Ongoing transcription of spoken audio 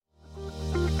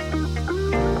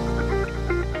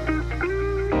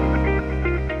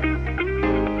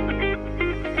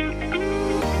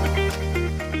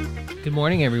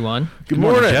morning, everyone. Good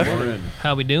morning, Jeff. Good morning.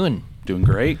 How we doing? Doing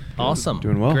great. Awesome.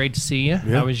 Doing well. Great to see you.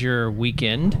 Yeah. How was your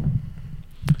weekend?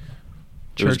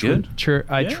 It was good.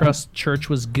 I trust church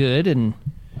was good and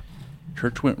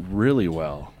Church went really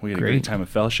well. We had a Great. great time of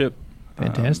fellowship.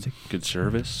 Fantastic. Good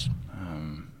service.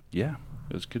 Yeah,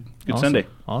 it was good. Good awesome. Sunday.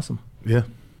 Awesome. Yeah.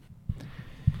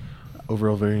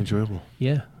 Overall, very enjoyable.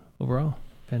 Yeah. Overall,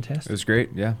 It fantastic. was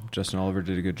great, yeah. Justin Oliver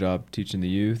did a good job teaching the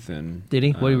youth. And Did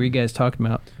he? What were you guys talking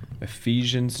about?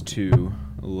 Ephesians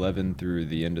 2:11 through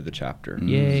the end of the chapter.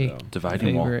 Yay. So,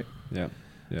 Dividing wall. Favorite.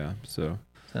 yeah. So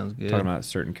Sounds good. talking about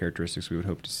certain characteristics we would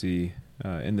hope to see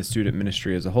in the student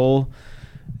ministry as a whole.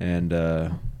 And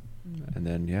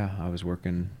then, I was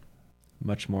working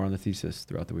much more on the thesis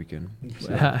throughout the weekend.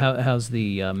 So How's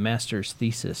the master's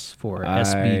thesis for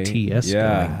SBTS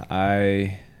going?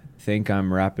 I think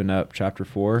I'm wrapping up chapter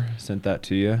 4. Sent that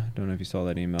to you. Don't know if you saw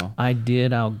that email. I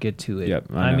did. I'll get to it.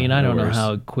 Yep, I I mean, know. I No don't know worries.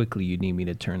 how quickly you need me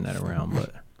to turn that around,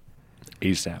 but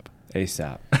ASAP.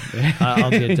 ASAP.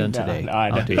 I'll get it done No, today. no, I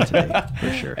know. I'll do it today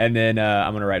for sure. And then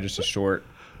I'm going to write just a short,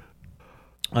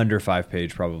 under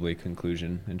 5-page probably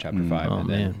conclusion in chapter 5. Oh, and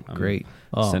man. then I'm Great.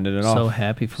 Oh, sending it so off.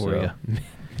 happy for you.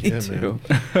 Me too.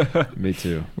 Me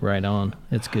too. Right on.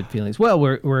 It's good feelings. Well,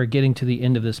 we're getting to the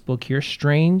end of this book here,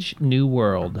 Strange New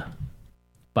World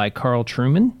by Carl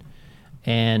Trueman.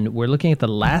 And we're looking at the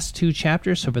last 2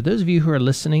 chapters. So for those of you who are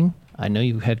listening, I know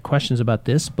you've had questions about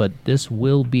this, but this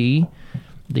will be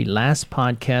the last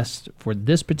podcast for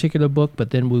this particular book. But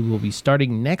then we will be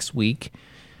starting next week,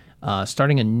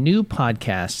 starting a new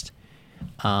podcast.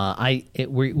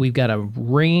 We've got a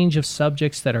range of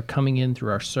subjects that are coming in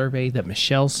through our survey that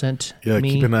Michelle sent Yeah,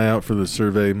 me. keep an eye out for the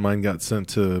survey. Mine got sent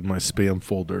to my spam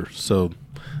folder. So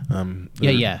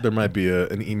there might be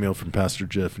an email from Pastor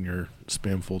Jeff in your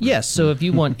spam folder. Yes, so if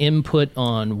you want input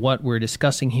on what we're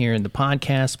discussing here in the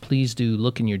podcast, please do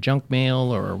look in your junk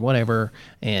mail or whatever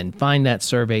and find that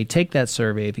survey. Take that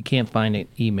survey. If you can't find it,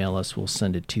 email us. We'll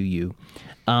send it to you.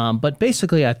 But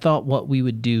basically, I thought what we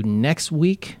would do next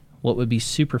week, what would be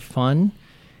super fun,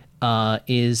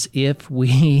 is if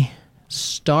we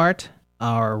start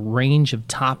our range of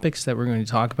topics that we're going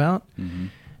to talk about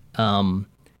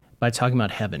by talking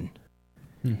about heaven.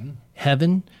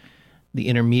 Heaven, the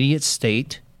intermediate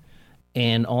state,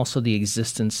 and also the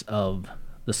existence of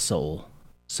the soul.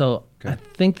 So I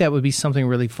think that would be something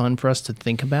really fun for us to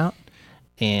think about.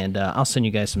 And I'll send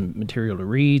you guys some material to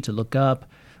read, to look up,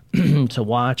 to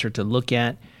watch, or to look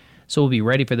at. So we'll be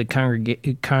ready for the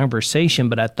conversation.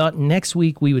 But I thought next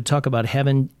week we would talk about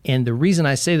heaven. And the reason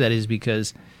I say that is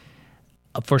because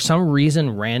for some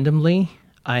reason, randomly,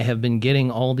 I have been getting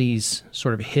all these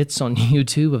sort of hits on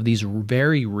YouTube of these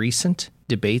very recent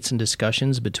debates and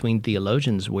discussions between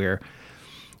theologians where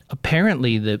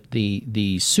apparently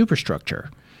the superstructure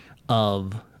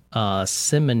of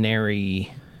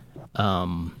seminary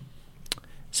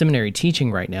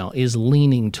teaching right now is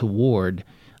leaning toward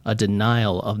a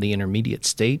denial of the intermediate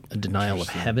state, a denial of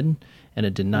heaven, and a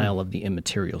denial of the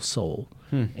immaterial soul.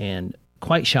 And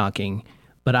quite shocking,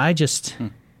 but I just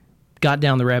got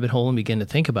down the rabbit hole and began to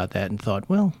think about that and thought,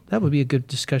 well, that would be a good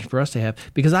discussion for us to have,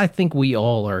 because I think we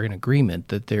all are in agreement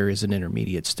that there is an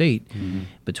intermediate state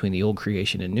between the old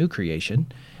creation and new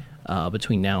creation,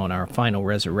 between now and our final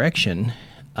resurrection.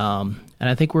 And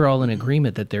I think we're all in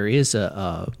agreement that there is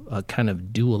a kind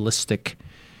of dualistic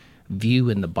view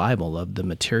in the Bible of the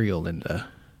material and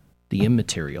the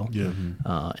immaterial,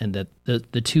 and that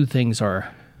the two things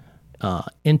are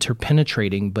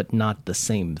interpenetrating but not the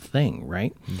same thing,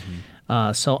 right?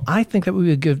 So I think that would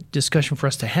be a good discussion for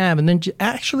us to have, and then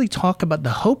actually talk about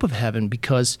the hope of heaven,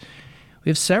 because we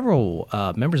have several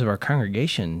members of our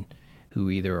congregation who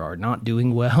either are not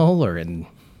doing well or in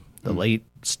the late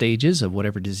stages of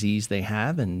whatever disease they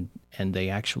have, and they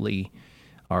actually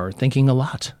are thinking a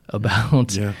lot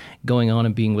about going on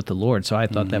and being with the Lord. So I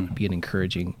thought that would be an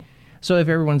encouraging. So if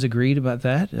everyone's agreed about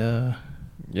that,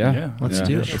 let's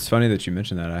do it. It's funny that you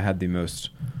mentioned that. I had the most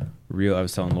real, I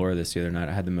was telling Laura this the other night,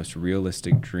 I had the most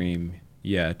realistic dream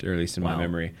yet, or at least in my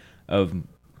memory, of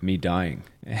me dying.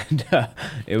 And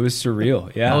it was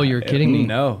surreal. Yeah. Oh, you're kidding me.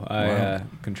 No, I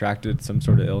contracted some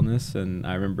sort of illness, and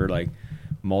I remember like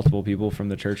multiple people from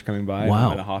the church coming by. Wow.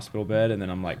 I'm in a hospital bed, and then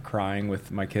I'm like crying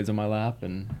with my kids on my lap,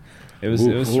 and it was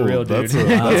surreal, dude.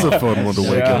 That's a fun one to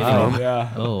wake up from.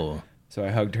 Yeah. Oh, So I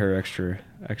hugged her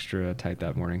extra tight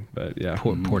that morning, but yeah.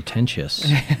 portentous.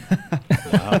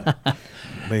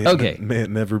 May it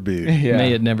never be. Yeah.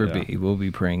 May it never be. We'll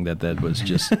be praying that was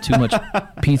just too much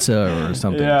pizza or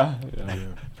something. Yeah,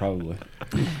 probably.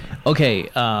 Okay,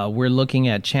 we're looking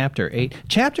at Chapter 8.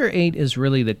 Chapter 8 is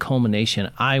really the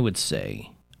culmination, I would say.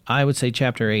 I would say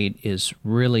Chapter 8 is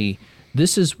really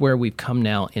this is where we've come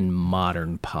now in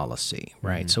modern policy,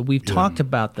 right? So we've talked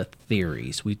about the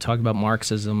theories. We've talked about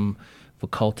Marxism,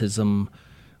 occultism.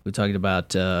 We talked about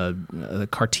the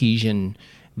Cartesian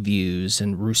views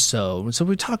and Rousseau. And so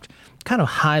we talked kind of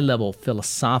high-level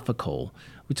philosophical.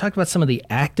 We talked about some of the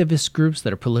activist groups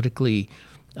that are politically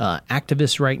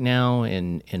activists right now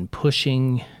in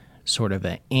pushing sort of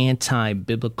an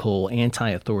anti-biblical,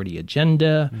 anti-authority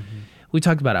agenda. Mm-hmm. We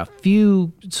talked about a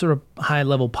few sort of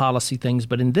high-level policy things,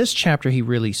 but in this chapter, he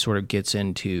really sort of gets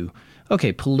into,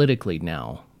 okay, politically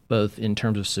now, both in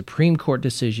terms of Supreme Court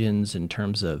decisions, in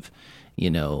terms of,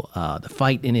 the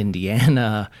fight in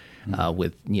Indiana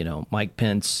with, Mike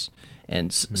Pence,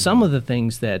 and some of the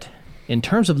things that, in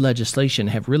terms of legislation,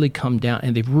 have really come down,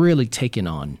 and they've really taken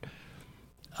on,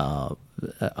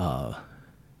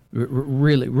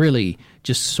 really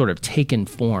just sort of taken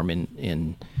form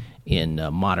in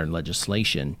modern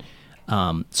legislation.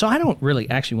 So I don't really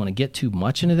actually want to get too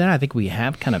much into that. I think we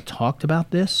have kind of talked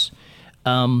about this.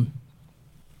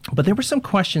 But there were some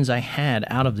questions I had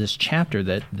out of this chapter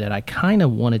that I kind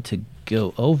of wanted to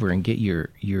go over and get your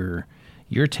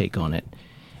take on it.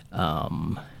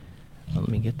 Let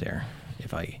me get there,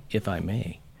 if I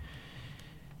may.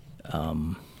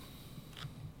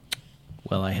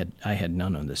 Well, I had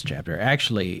none on this chapter.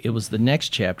 Actually, it was the next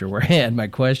chapter where I had my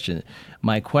questions,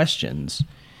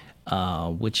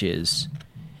 which is,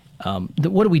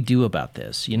 what do we do about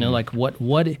this? Like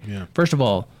what? Yeah. First of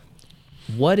all,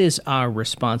 what is our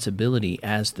responsibility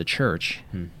as the church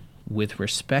with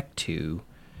respect to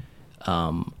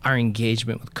our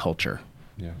engagement with culture?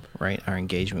 Yeah. Right, our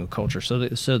engagement with culture. So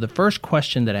the first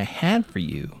question that I had for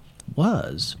you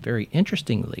was, very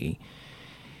interestingly,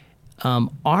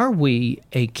 are we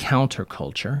a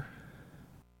counterculture,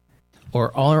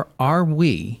 or are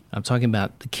we, I'm talking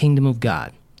about the kingdom of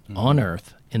God on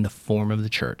earth in the form of the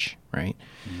church, right?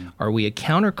 Mm-hmm. Are we a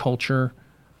counterculture,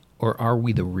 or are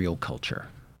we the real culture?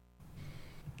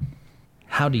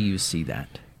 How do you see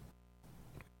that?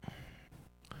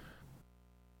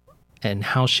 And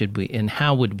how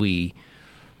would we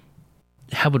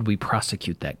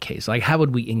prosecute that case? Like, how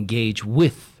would we engage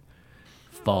with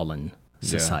fallen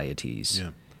societies?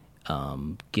 Yeah.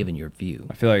 Given your view,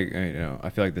 I feel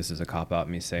like this is a cop out,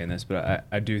 me saying this, but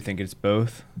I do think it's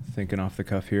both. Thinking off the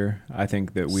cuff here, I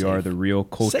think that we are the real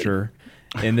culture,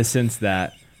 in the sense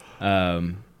that,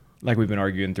 like we've been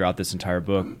arguing throughout this entire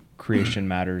book, creation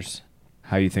matters.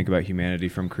 How you think about humanity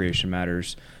from creation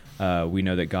matters. We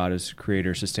know that God is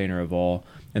creator, sustainer of all,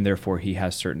 and therefore he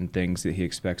has certain things that he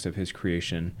expects of his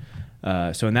creation.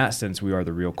 So in that sense, we are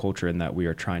the real culture, in that we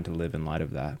are trying to live in light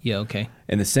of that. Yeah, okay.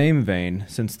 In the same vein,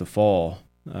 since the fall,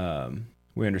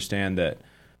 we understand that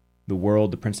the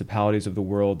world, the principalities of the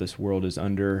world, this world is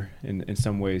under, in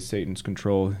some ways, Satan's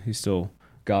control. He's still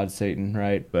God's Satan,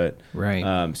 right? But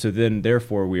right. So then,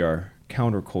 therefore, we are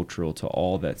countercultural to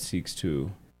all that seeks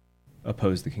to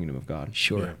oppose the kingdom of God.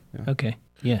 Sure. Yeah. Okay.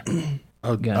 Yeah.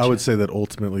 Gotcha. I would say that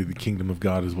ultimately the kingdom of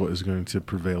God is what is going to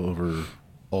prevail over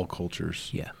all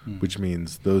cultures. Yeah. Which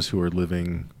means those who are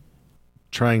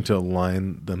trying to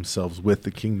align themselves with the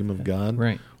kingdom of God,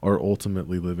 right, are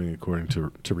ultimately living according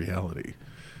to reality.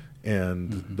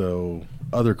 And though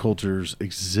other cultures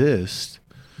exist,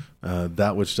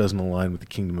 that which doesn't align with the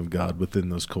kingdom of God within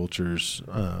those cultures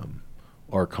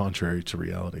are contrary to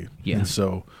reality. Yeah. And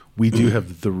so we do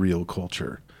have the real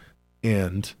culture.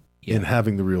 And in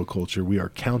having the real culture, we are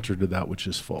counter to that which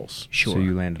is false. Sure. So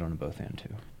you landed on both end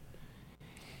too.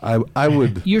 I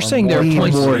would. You're saying there are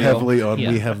points more heavily on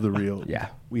we have the real. Yeah,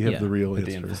 we have the real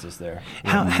answer. The emphasis there.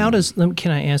 How does?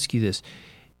 Can I ask you this?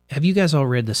 Have you guys all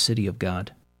read The City of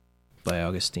God by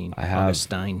Augustine? I have.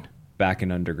 Augustine. Back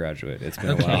in undergraduate. It's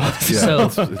been a while. Yeah,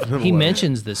 so he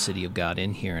mentions the City of God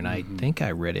in here, and I think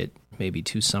I read it maybe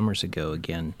 2 summers ago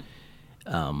again.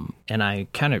 And I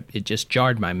it just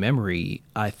jarred my memory.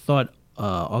 I thought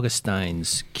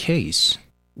Augustine's case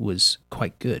was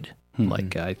quite good.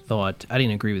 Like, I thought, I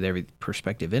didn't agree with every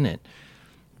perspective in it,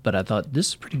 but I thought, this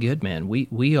is pretty good, man.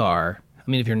 We are, I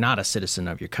mean, if you're not a citizen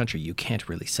of your country, you can't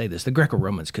really say this. The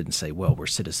Greco-Romans couldn't say, well, we're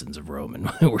citizens of Rome and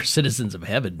we're citizens of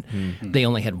heaven. Mm-hmm. They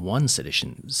only had one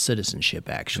citizenship,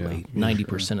 actually.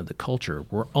 90% of the culture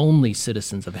were only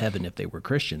citizens of heaven if they were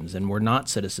Christians, and were not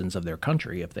citizens of their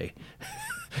country if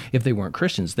they weren't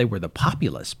Christians. They were the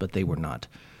populace, but they were not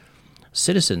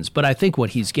citizens. But I think what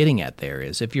he's getting at there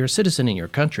is, if you're a citizen in your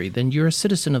country, then you're a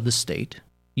citizen of the state.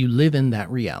 You live in that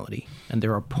reality, and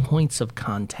there are points of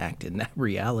contact in that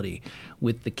reality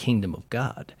with the kingdom of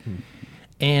God.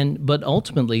 But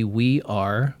ultimately, we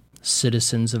are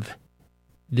citizens of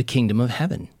the kingdom of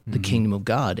heaven, the kingdom of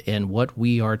God, and what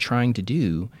we are trying to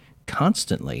do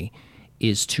constantly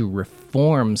is to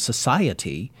reform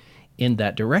society in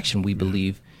that direction. We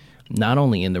believe not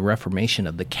only in the reformation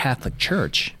of the Catholic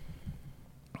Church,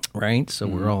 right? So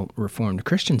we're all Reformed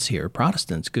Christians here,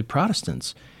 Protestants, good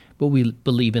Protestants, but we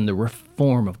believe in the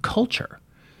reform of culture.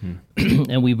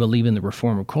 And we believe in the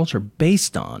reform of culture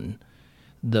based on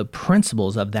the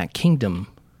principles of that kingdom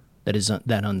that is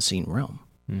that unseen realm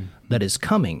that is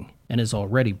coming and is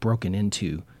already broken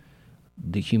into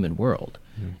the human world.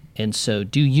 And so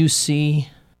do you see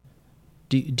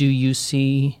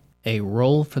a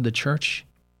role for the church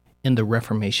in the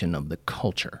reformation of the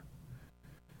culture?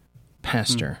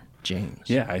 Pastor James.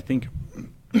 Yeah, I think,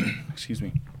 excuse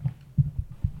me.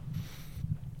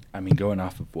 I mean, going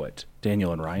off of what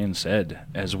Daniel and Ryan said,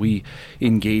 as we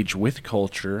engage with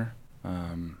culture,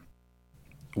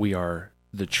 we are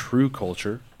the true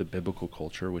culture, the biblical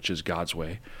culture, which is God's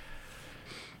way.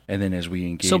 And then as we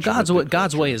engage, so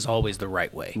God's way is always the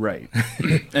right way, right?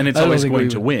 And it's always going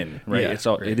to would. win, right?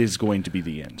 Yeah, It is going to be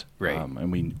the end, right?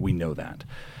 And we know that.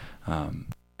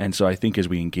 And so I think as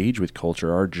we engage with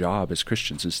culture, our job as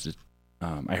Christians is to.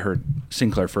 I heard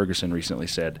Sinclair Ferguson recently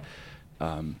said,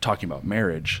 talking about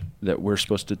marriage, that we're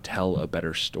supposed to tell a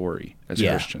better story as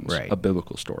Christians, right. A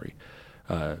biblical story.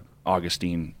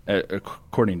 Augustine,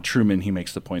 according to Trueman, he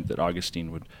makes the point that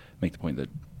Augustine would make the point that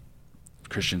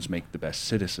Christians make the best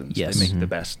citizens. Yes. They make the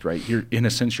best, right? In a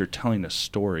sense, you're telling a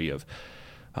story of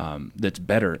that's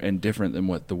better and different than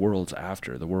what the world's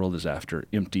after. The world is after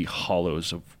empty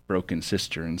hollows of broken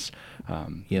cisterns,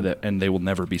 and they will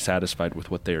never be satisfied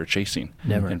with what they are chasing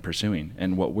and pursuing.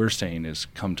 And what we're saying is,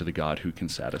 come to the God who can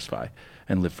satisfy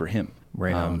and live for Him.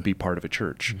 Right. Be part of a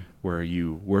church where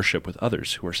you worship with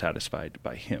others who are satisfied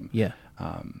by Him. Yeah.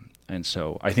 And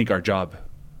so I think our job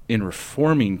in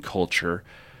reforming culture,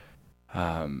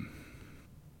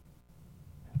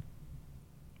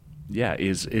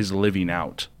 is living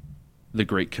out the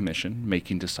Great Commission,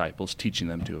 making disciples, teaching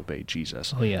them to obey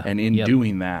Jesus. Oh, yeah. And in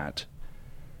doing that,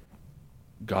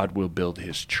 God will build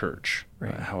His church,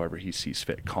 however He sees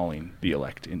fit, calling the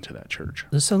elect into that church.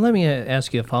 So let me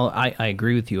ask you a follow. I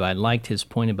agree with you. I liked his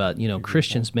point about,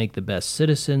 Christians make the best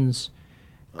citizens,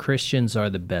 Christians are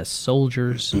the best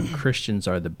soldiers, Christians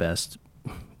are the best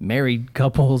married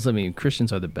couples. I mean,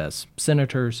 Christians are the best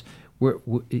senators. We're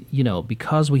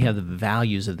because we have the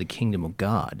values of the kingdom of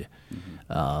God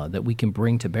that we can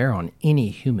bring to bear on any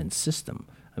human system.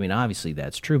 I mean, obviously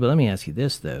that's true, but let me ask you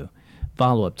this, though.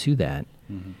 Follow up to that.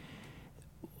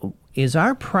 Is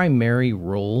our primary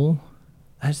role,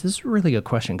 this is really a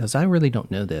question because I really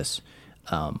don't know this.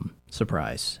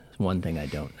 Surprise, one thing I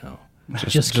don't know.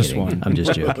 Just kidding. One. I'm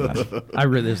just joking.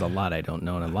 There's a lot I don't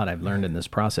know and a lot I've learned in this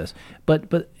process.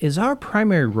 But is our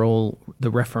primary role the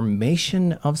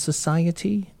reformation of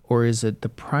society, or is it the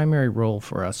primary role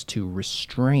for us to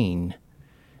restrain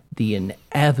the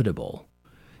inevitable,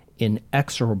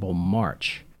 inexorable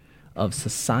march of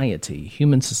society,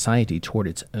 human society, toward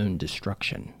its own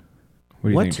destruction?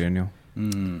 What do you think, Daniel?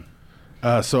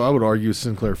 So I would argue,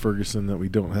 Sinclair Ferguson, that we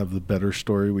don't have the better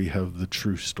story, we have the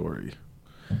true story.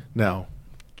 Now,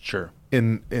 Sure.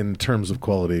 In terms of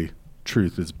quality,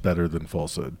 truth is better than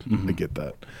falsehood. I get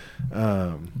that.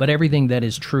 But everything that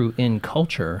is true in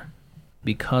culture,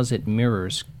 because it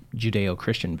mirrors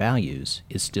Judeo-Christian values,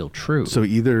 is still true. So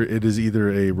it is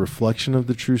either a reflection of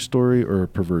the true story or a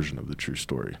perversion of the true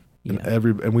story. Yeah.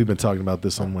 And we've been talking about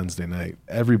this on Wednesday night.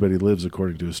 Everybody lives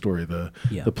according to a story. The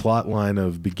plot line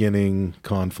of beginning,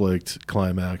 conflict,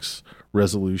 climax,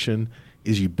 resolution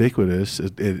is ubiquitous.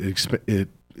 It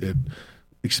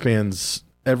expands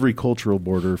every cultural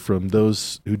border, from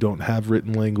those who don't have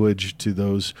written language to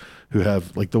those who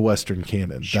have, like, the Western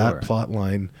canon. Sure. That plot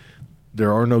line,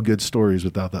 there are no good stories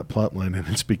without that plot line, and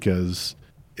it's because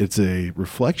it's a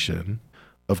reflection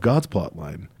of God's plot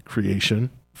line: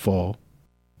 creation, fall,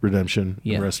 redemption,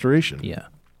 and restoration. Yeah.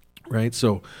 Right?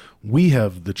 So we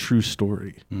have the true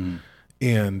story.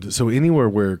 And so anywhere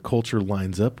where culture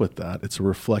lines up with that, it's a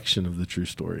reflection of the true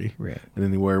story. Right. And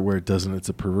anywhere where it doesn't, it's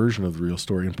a perversion of the real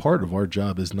story. And part of our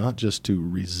job is not just to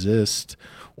resist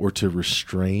or to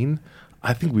restrain.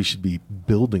 I think we should be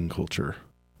building culture.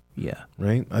 Yeah.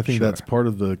 Right? I think that's part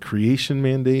of the creation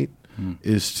mandate,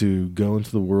 is to go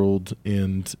into the world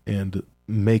and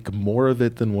make more of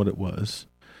it than what it was.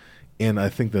 And I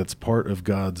think that's part of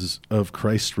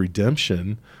Christ's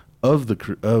redemption of the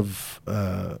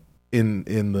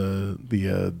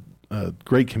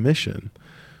Great Commission,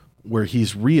 where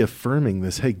He's reaffirming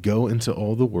this: hey, go into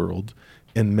all the world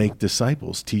and make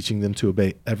disciples, teaching them to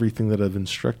obey everything that I've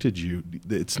instructed you.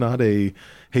 It's not hey,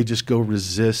 just go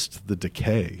resist the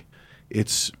decay.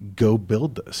 It's go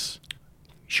build this.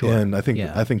 Sure. And I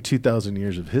think 2,000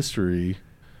 years of history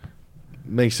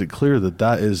makes it clear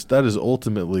that is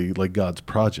ultimately like God's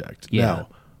project. Yeah. Now,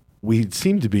 we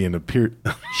seem to be in a period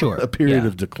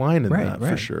of decline in that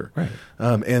for sure. Right.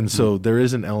 And so there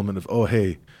is an element of, oh,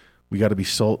 hey, we got to be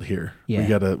salt here. Yeah.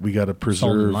 We got to preserve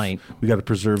Salt and light. We got to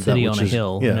preserve City that which on a is,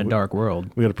 hill in a dark world.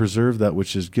 We got to preserve that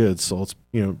which is good. Salt's,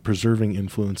 preserving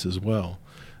influence as well.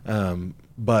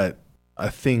 But I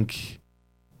think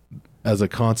as a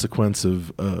consequence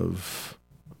of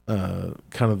kind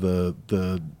of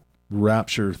the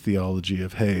rapture theology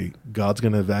of, hey, God's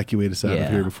going to evacuate us out of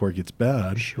here before it gets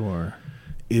bad. Sure.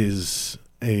 Is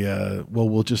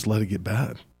we'll just let it get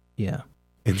bad. Yeah.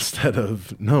 Instead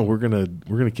of, no, we're gonna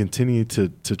continue to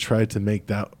try to make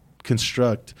that,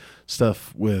 construct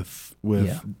stuff with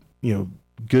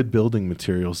good building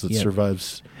materials that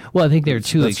survives. Well, I think there are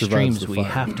two extremes we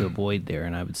have to avoid there,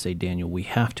 and I would say, Daniel, we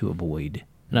have to avoid,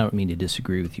 and I don't mean to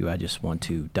disagree with you, I just want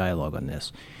to dialogue on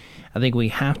this. I think we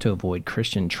have to avoid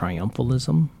Christian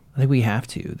triumphalism. I think we have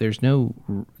to. There's no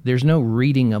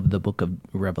reading of the book of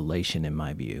Revelation, in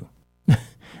my view,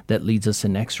 that leads us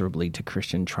inexorably to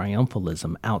Christian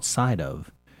triumphalism outside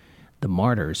of the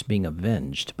martyrs being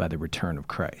avenged by the return of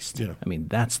Christ. Yeah. I mean,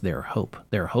 that's their hope.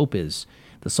 Their hope is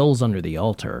the souls under the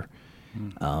altar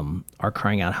are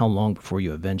crying out, how long before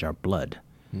you avenge our blood,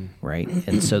 right?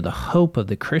 And so the hope of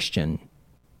the Christian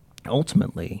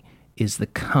ultimately is the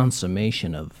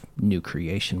consummation of new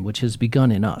creation, which has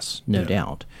begun in us, no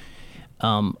doubt.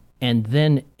 And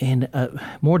then in a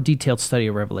more detailed study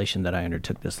of Revelation that I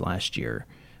undertook this last year,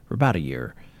 for about a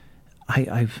year,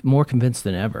 I'm more convinced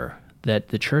than ever that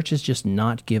the church is just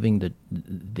not giving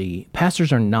the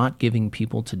pastors are not giving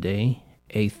people today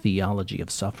a theology of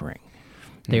suffering.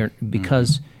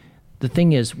 Because the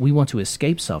thing is, we want to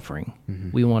escape suffering.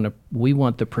 We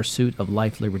want the pursuit of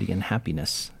life, liberty, and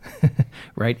happiness,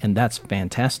 right? And that's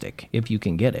fantastic if you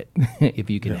can get it, if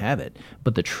you can have it.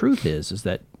 But the truth is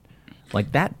that,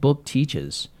 like, that book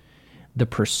teaches the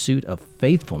pursuit of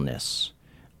faithfulness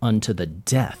unto the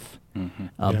death,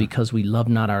 because we love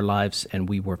not our lives and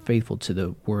we were faithful to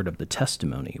the word of the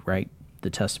testimony, right?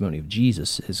 The testimony of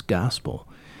Jesus, his gospel.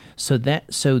 So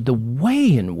the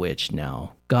way in which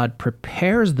now God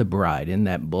prepares the bride in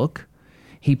that book,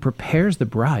 he prepares the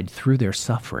bride through their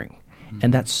suffering.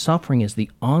 And that suffering is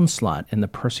the onslaught and the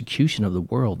persecution of the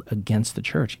world against the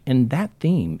church. And that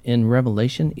theme in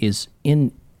Revelation is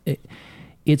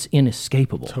it's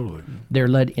inescapable. Totally. They're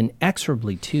led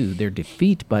inexorably to their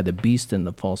defeat by the beast and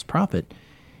the false prophet,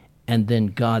 and then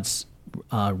God's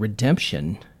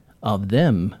redemption of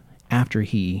them after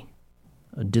he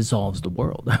dissolves the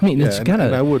world. I mean, it's kind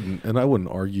of. And I wouldn't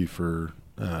argue for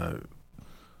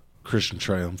Christian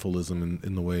triumphalism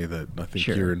in the way that I think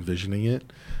you're envisioning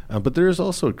it, but there is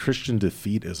also a Christian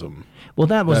defeatism. Well,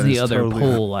 that was the other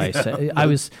pole I said. I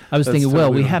was thinking,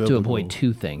 well, we have to avoid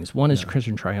two things. One is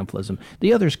Christian triumphalism.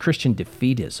 The other is Christian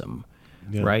defeatism,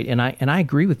 right? And I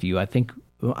agree with you. I think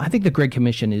the Great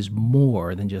Commission is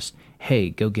more than just, hey,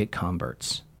 go get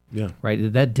converts. Yeah.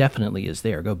 Right? That definitely is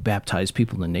there. Go baptize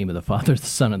people in the name of the Father, the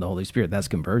Son, and the Holy Spirit. That's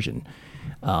conversion.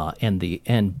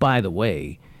 And by the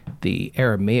way, the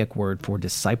Aramaic word for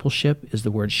discipleship is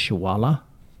the word shawala,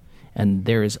 and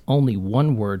there is only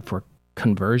one word for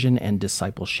conversion and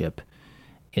discipleship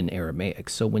in Aramaic.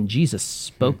 So when Jesus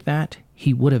spoke that,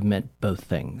 he would have meant both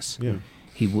things. Yeah.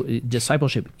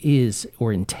 Discipleship is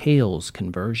or entails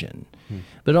conversion,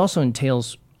 but it also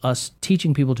entails us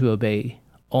teaching people to obey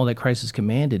all that Christ has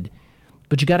commanded.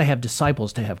 But you got to have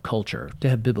disciples to have culture, to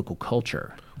have biblical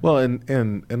culture. Well,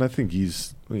 and I think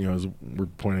he's, as we're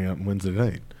pointing out on Wednesday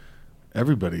night,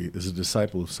 everybody is a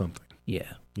disciple of something.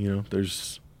 Yeah.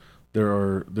 There's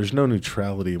no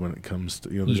neutrality when it comes to,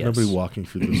 there's nobody walking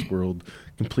through this world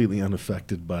completely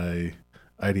unaffected by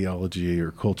ideology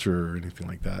or culture or anything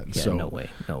like that. And so, no way.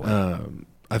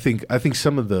 I think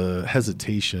some of the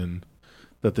hesitation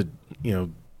that the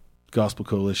Gospel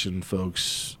Coalition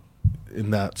folks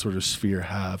in that sort of sphere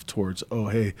have towards, oh,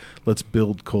 hey, let's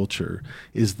build culture,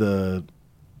 is the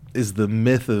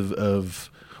myth of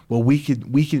well, we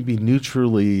can be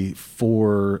neutrally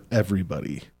for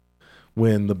everybody,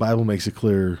 when the Bible makes it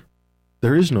clear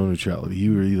there is no neutrality.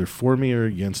 You are either for me or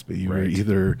against me. You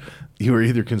are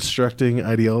either constructing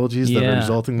ideologies that are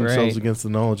exalting themselves against the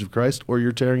knowledge of Christ, or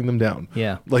you're tearing them down.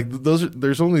 Yeah, like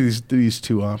there's only these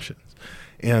two options,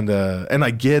 and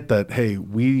I get that. Hey,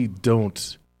 we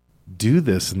don't do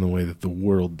this in the way that the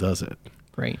world does it.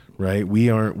 Right. We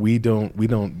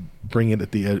don't bring it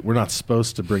at the edge. We're not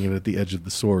supposed to bring it at the edge of the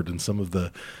sword. And some of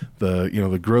the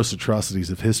gross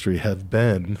atrocities of history have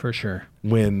been, for sure,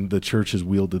 when the church has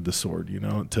wielded the sword,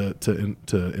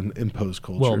 to impose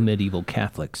culture. Well, medieval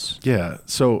Catholics. Yeah.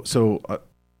 So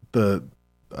the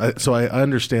I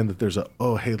understand that there's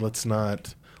hey, let's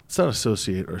not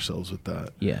associate ourselves with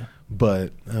that. Yeah.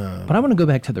 But I want to go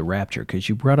back to the rapture, because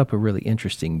you brought up a really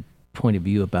interesting point of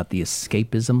view about the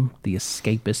escapism, the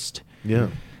escapist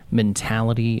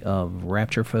mentality of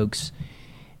rapture folks.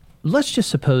 Let's just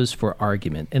suppose, for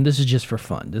argument, and this is just for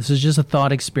fun, this is just a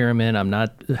thought experiment. I'm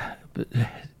not.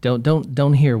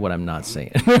 Don't hear what I'm not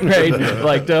saying, right?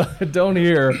 Like don't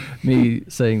hear me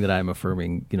saying that I'm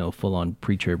affirming, full on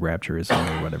pre-trib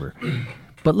rapturism or whatever.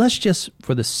 But let's just,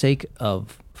 for the sake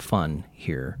of fun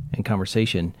here and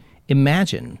conversation,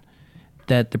 imagine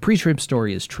that the pre-trib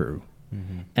story is true,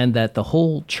 and that the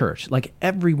whole church, like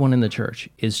everyone in the church,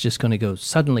 is just going to go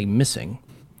suddenly missing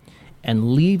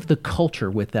and leave the culture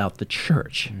without the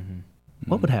church.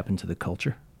 What would happen to the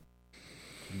culture?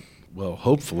 Well,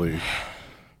 hopefully,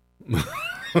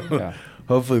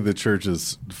 hopefully the church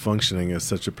is functioning as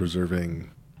such a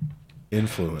preserving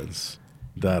influence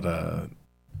that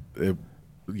the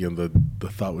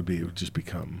thought would be it would just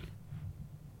become.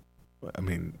 I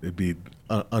mean, it'd be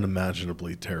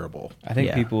unimaginably terrible. I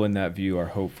think people in that view are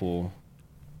hopeful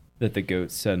that the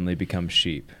goats suddenly become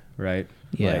sheep, right?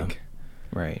 Yeah,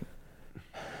 right.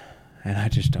 And I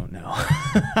just don't know.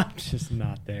 I'm just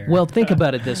not there. Well, think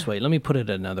about it this way. Let me put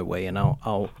it another way, and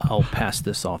I'll pass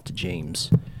this off to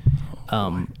James.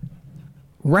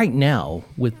 Right now,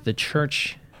 with the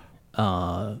church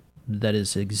that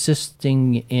is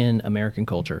existing in American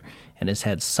culture and has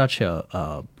had such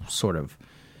a sort of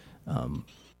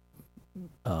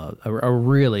a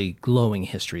really glowing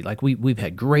history. Like we've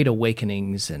had great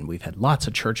awakenings, and we've had lots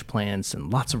of church plants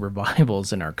and lots of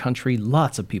revivals in our country,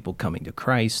 lots of people coming to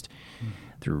Christ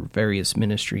through various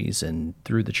ministries and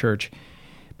through the church.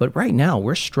 But right now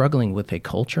we're struggling with a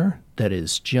culture that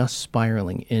is just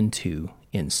spiraling into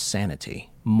insanity,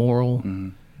 moral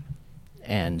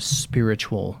and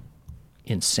spiritual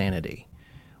insanity.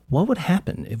 What would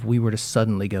happen if we were to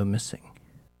suddenly go missing?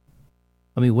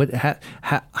 I mean,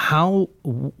 how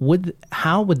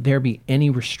would there be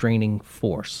any restraining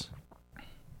force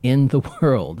in the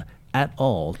world at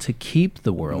all to keep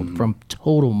the world from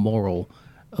total moral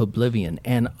oblivion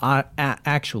and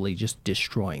actually just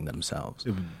destroying themselves?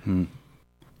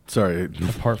 Sorry,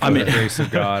 apart from the grace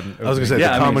of God. I was going to say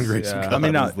the common grace of God. I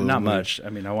mean, not much. I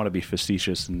mean, I want to be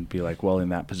facetious and be like, well, in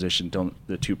that position, don't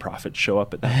the two prophets show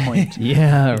up at that point?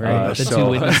 Yeah, right. The two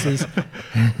witnesses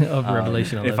of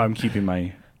Revelation 11. If I'm keeping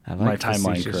my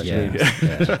timeline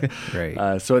correctly.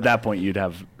 Right. So at that point, you'd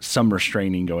have some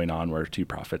restraining going on where two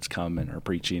prophets come and are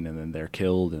preaching, and then they're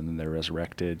killed, and then they're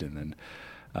resurrected, and then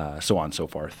so on and so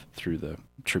forth through the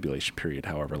tribulation period,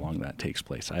 however long that takes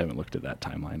place. I haven't looked at that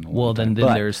timeline in a long time.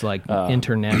 Then there's like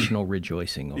international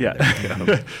rejoicing over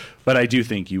there. But I do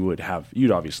think you'd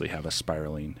obviously have a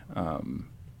spiraling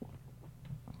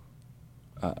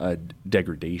a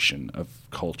degradation of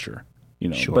culture,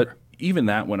 Sure. But even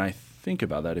that, when I think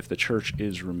about that, if the church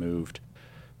is removed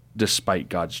despite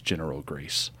God's general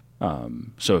grace,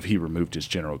 so if he removed his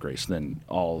general grace, then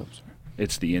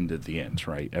it's the end of the end,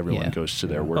 right? Everyone goes to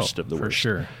their worst of the worst. For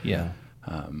sure, yeah.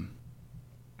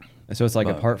 So it's like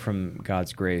apart from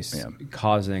God's grace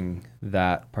causing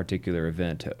that particular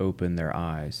event to open their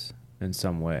eyes in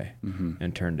some way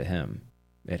and turn to him,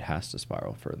 it has to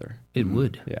spiral further. It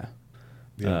would.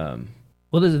 Yeah.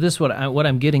 Well, this is what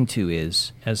I'm getting to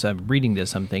is, as I'm reading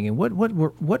this, I'm thinking, what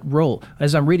role,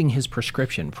 as I'm reading his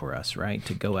prescription for us, right,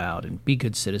 to go out and be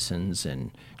good citizens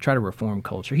and try to reform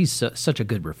culture. He's such a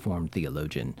good reformed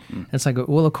theologian. And it's like,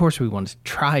 well, of course we want to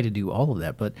try to do all of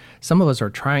that, but some of us are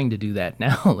trying to do that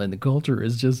now, and the culture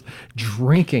is just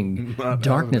drinking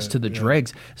darkness to the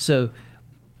dregs. So,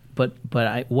 but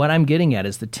what I'm getting at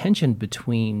is the tension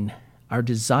between our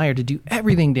desire to do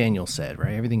everything Daniel said,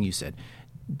 right, everything you said,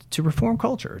 to reform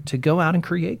culture, to go out and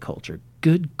create culture,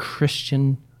 good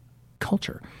Christian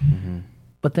culture.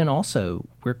 But then also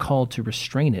we're called to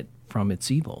restrain it from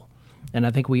its evil. And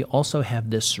I think we also have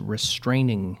this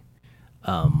restraining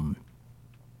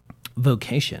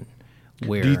vocation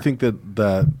where... Do you think that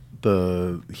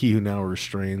the he who now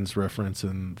restrains reference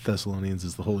in Thessalonians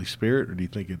is the Holy Spirit, or do you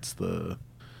think it's the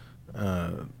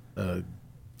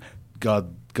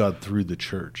God through the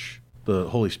church? The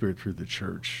Holy Spirit through the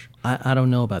church? I don't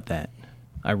know about that.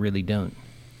 I really don't.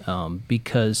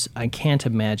 Because I can't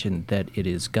imagine that it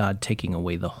is God taking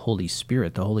away the Holy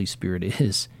Spirit. The Holy Spirit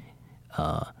is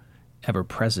ever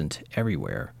present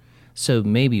everywhere. So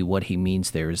maybe what he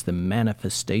means there is the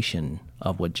manifestation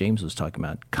of what James was talking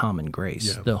about, common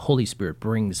grace. Yeah. The Holy Spirit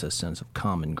brings a sense of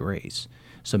common grace.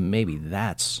 So maybe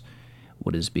that's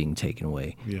what is being taken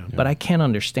away. Yeah. But I can't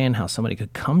understand how somebody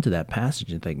could come to that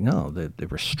passage and think, no, the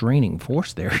restraining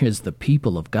force there is the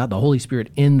people of God, the Holy Spirit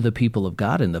in the people of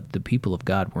God, and the people of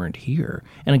God weren't here.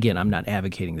 And again, I'm not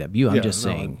advocating that view. I'm just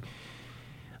saying,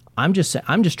 I'm just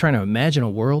trying to imagine a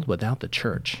world without the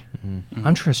church. Mm-hmm.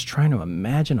 I'm just trying to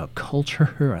imagine a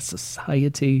culture, a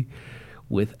society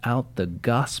without the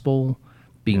gospel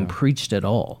being preached at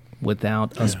all,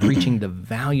 without us preaching the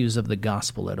values of the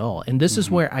gospel at all. And this is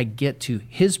where I get to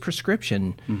his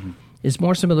prescription is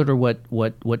more similar to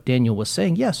what Daniel was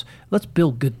saying. Yes, let's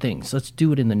build good things. Let's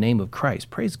do it in the name of Christ.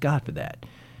 Praise God for that.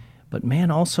 But man,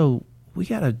 also we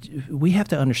have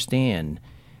to understand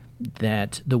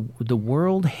that the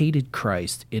world hated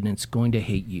Christ and it's going to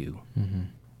hate you. Mm-hmm.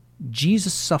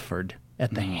 Jesus suffered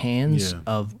at the hands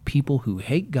of people who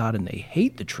hate God and they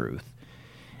hate the truth.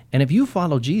 And if you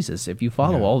follow Jesus, if you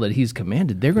follow all that he's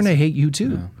commanded, they're going to hate you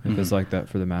too. Yeah. If it's like that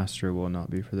for the master, it will not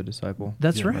be for the disciple.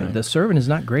 That's right. The servant is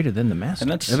not greater than the master.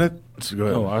 And that's go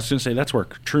ahead. I was going to say that's where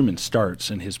Trueman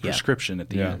starts in his prescription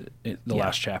at the end, the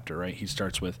last chapter, right? He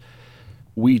starts with,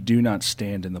 we do not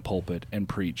stand in the pulpit and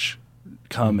preach,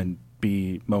 come and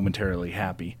be momentarily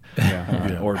happy,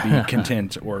 or be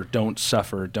content, or don't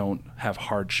suffer, don't have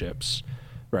hardships,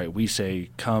 right? We say,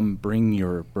 come, bring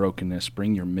your brokenness,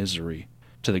 bring your misery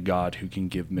to the God who can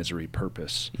give misery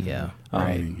purpose.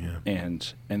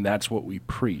 And that's what we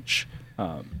preach.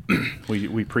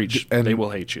 We preach, and they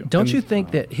will hate you. Don't you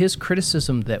think that his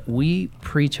criticism that we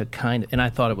preach a kind, and I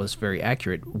thought it was very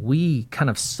accurate, we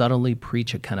kind of subtly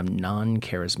preach a kind of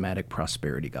non-charismatic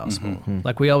prosperity gospel.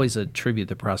 Like we always attribute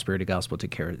the prosperity gospel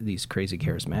to these crazy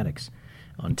charismatics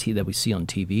that we see on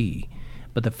TV.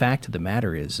 But the fact of the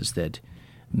matter is that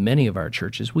many of our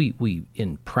churches, we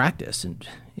in practice, and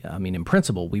I mean in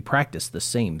principle, we practice the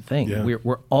same thing. Yeah.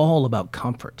 We're all about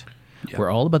comfort. Yeah.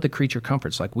 We're all about the creature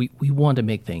comforts. Like we want to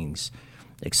make things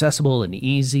accessible and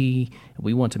easy.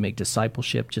 We want to make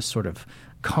discipleship just sort of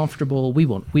comfortable. We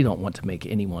don't want to make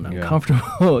anyone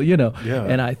uncomfortable, you know. Yeah.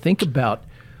 And I think about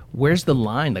where's the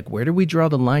line? Like where do we draw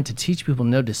the line to teach people,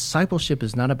 no, discipleship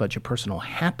is not about your personal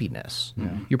happiness,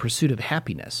 your pursuit of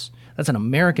happiness. That's an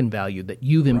American value that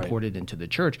you've imported into the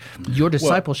church. Your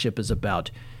discipleship is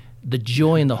about the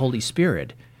joy in the Holy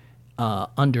Spirit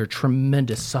under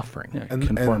tremendous suffering, and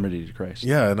conformity to Christ.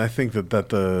 Yeah, and I think that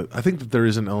there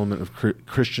is an element of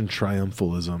Christian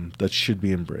triumphalism that should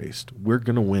be embraced. We're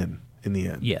going to win in the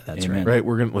end. Yeah, that's right. Right,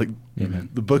 we're going to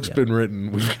the book's been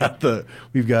written.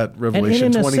 We've got Revelation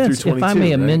and in 20 a sense, through 22. If I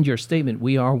may amend your statement,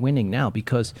 we are winning now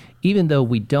because even though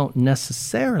we don't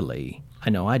necessarily, I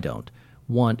know I don't,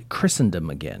 want Christendom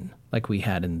again, like we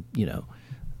had in,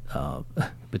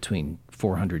 between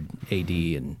 400 AD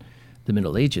and the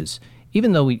Middle Ages,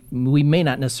 even though we may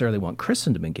not necessarily want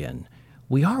Christendom again,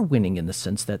 we are winning in the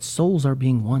sense that souls are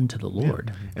being won to the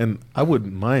Lord. Yeah. And I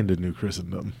wouldn't mind a new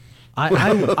Christendom.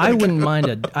 I wouldn't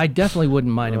mind I definitely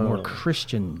wouldn't mind a more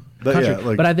Christian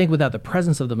country, but I think without the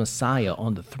presence of the Messiah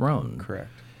on the throne, correct.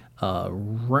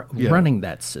 Running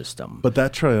that system. But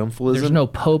that triumphalism... There's no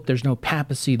pope, there's no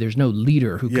papacy, there's no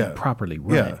leader who can properly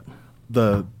run it.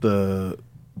 The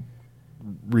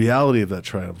reality of that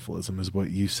triumphalism is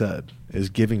what you said, is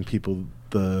giving people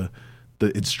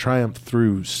it's triumph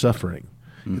through suffering.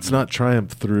 Mm-hmm. It's not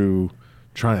triumph through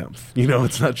triumph.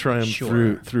 It's not triumph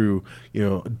through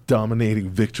dominating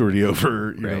victory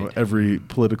over every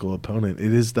political opponent.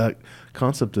 It is that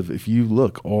concept of, if you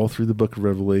look all through the book of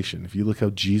Revelation, if you look how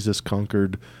Jesus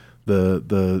conquered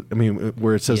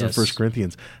where it says in 1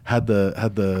 Corinthians, had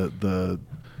the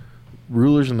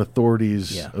rulers and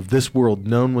authorities of this world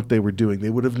known what they were doing, they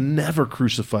would have never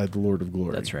crucified the Lord of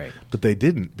glory. That's right. But they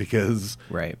didn't, because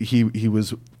he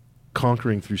was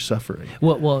conquering through suffering.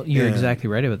 Well, you're exactly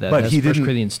right about that. But that's 1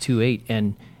 Corinthians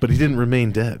 2:8, but he didn't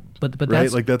remain dead. But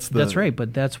right? That's right.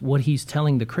 But that's what he's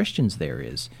telling the Christians there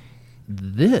is,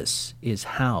 this is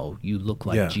how you look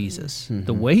like Jesus. Mm-hmm.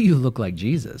 The way you look like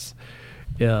Jesus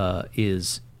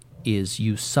is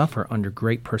you suffer under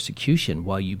great persecution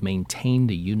while you maintain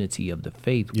the unity of the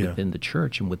faith within the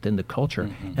church and within the culture,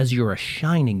 as you're a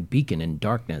shining beacon in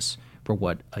darkness for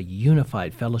what a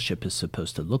unified fellowship is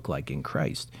supposed to look like in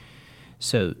Christ.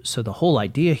 So the whole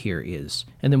idea here is,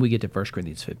 and then we get to 1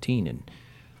 Corinthians 15, and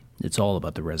it's all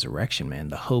about the resurrection, man,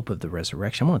 the hope of the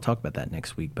resurrection. I want to talk about that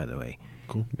next week, by the way.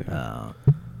 Cool.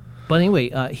 But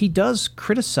anyway, he does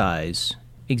criticize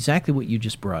exactly what you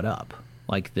just brought up,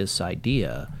 like this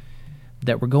idea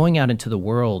that we're going out into the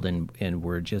world and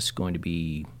we're just going to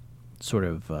be sort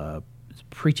of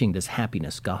preaching this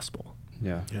happiness gospel.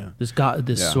 Yeah.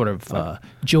 This sort of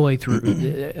joy through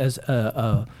as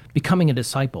becoming a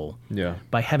disciple. Yeah.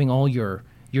 By having all your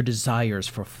your desires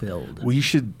fulfilled. Well, you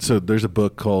should. So there's a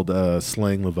book called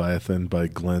Slaying Leviathan by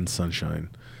Glenn Sunshine,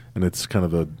 and it's kind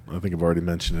of I think I've already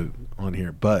mentioned it on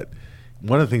here. But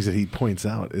one of the things that he points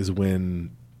out is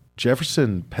when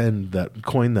Jefferson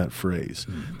coined that phrase,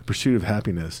 the pursuit of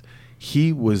happiness,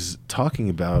 he was talking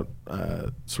about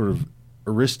sort of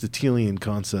Aristotelian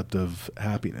concept of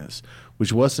happiness,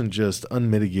 which wasn't just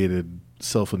unmitigated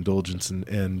self-indulgence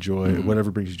and joy,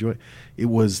 whatever brings you joy. It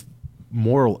was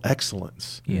moral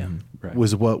excellence. Right.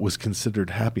 Was what was considered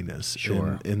happiness.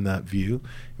 In that view.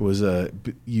 It was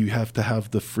you have to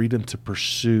have the freedom to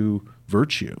pursue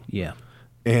virtue. Yeah.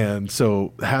 And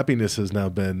so happiness has now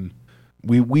been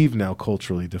we've now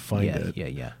culturally defined it.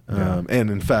 Yeah.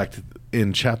 And in fact,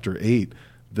 in chapter 8,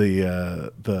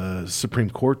 the Supreme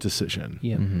Court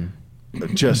decision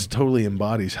just totally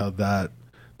embodies how that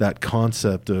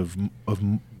concept of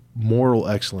moral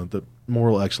excellence,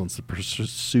 the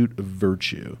pursuit of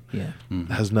virtue,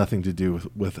 has nothing to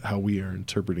do with how we are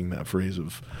interpreting that phrase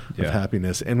of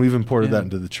happiness. And we've imported that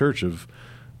into the church of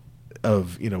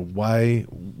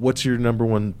what's your number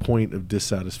one point of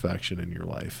dissatisfaction in your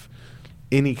life?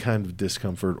 Any kind of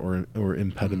discomfort or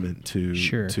impediment to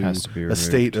has to be a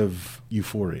state of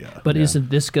euphoria. But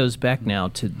this goes back now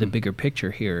to the bigger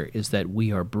picture here, is that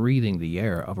we are breathing the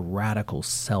air of a radical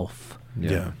self,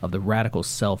 of the radical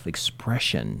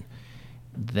self-expression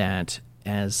that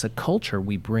as a culture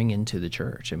we bring into the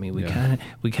church. I mean, we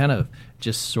kind of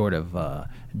just sort of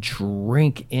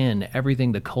drink in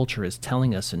everything the culture is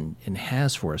telling us and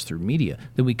has for us through media.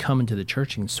 Then we come into the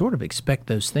church and sort of expect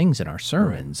those things in our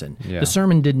sermons. And the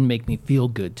sermon didn't make me feel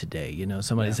good today.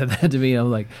 Somebody said that to me.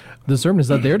 I'm like, the sermon is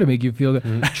not there to make you feel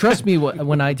good. Trust me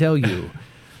when I tell you,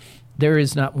 there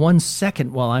is not 1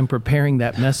 second while I'm preparing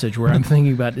that message where I'm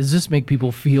thinking about, does this make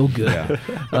people feel good?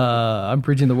 I'm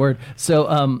preaching the word. So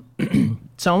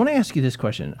so I want to ask you this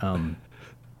question.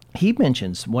 He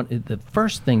mentions the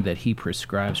first thing that he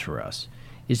prescribes for us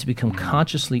is to become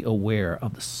consciously aware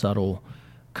of the subtle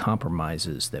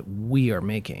compromises that we are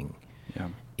making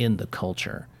in the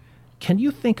culture. Can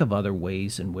you think of other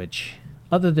ways in which,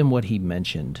 other than what he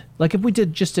mentioned, like if we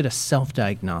did a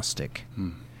self-diagnostic,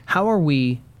 how are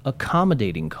we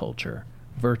accommodating culture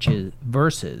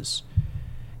versus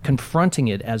confronting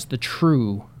it as the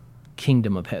true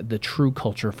kingdom of the true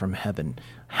culture from heaven?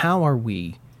 How are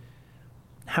we?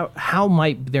 How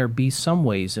might there be some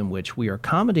ways in which we are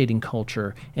accommodating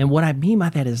culture? And what I mean by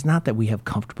that is not that we have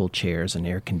comfortable chairs and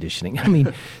air conditioning. I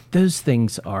mean, those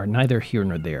things are neither here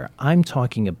nor there. I'm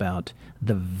talking about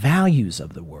the values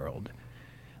of the world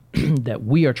that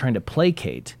we are trying to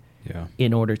placate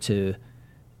in order to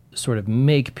sort of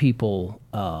make people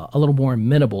a little more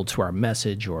amenable to our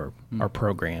message or our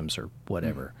programs or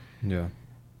whatever. Yeah.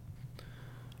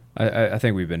 I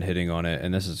think we've been hitting on it,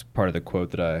 and this is part of the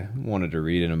quote that I wanted to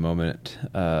read in a moment.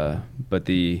 But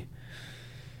the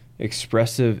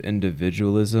expressive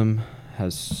individualism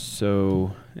has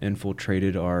so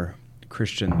infiltrated our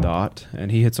Christian thought,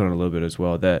 and he hits on it a little bit as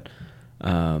well, that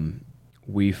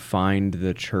we find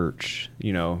the church,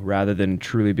 rather than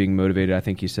truly being motivated, I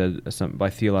think he said by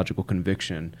theological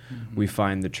conviction, we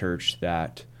find the church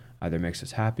that either makes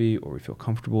us happy or we feel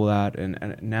comfortable at.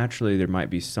 And naturally, there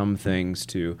might be some things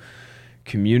to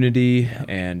community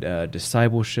and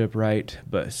discipleship, right?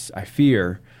 But I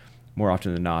fear, more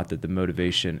often than not, that the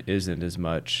motivation isn't as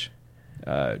much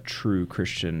true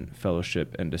Christian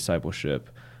fellowship and discipleship,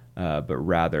 but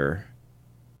rather,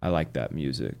 I like that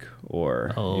music,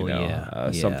 or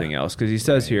something else. Because he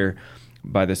says here,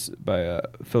 by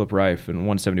Philip Reif in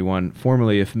 171,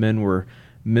 formerly, if men were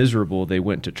miserable, they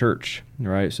went to church,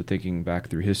 right? So thinking back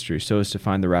through history, so as to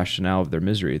find the rationale of their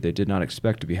misery. They did not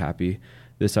expect to be happy.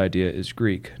 This idea is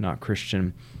Greek, not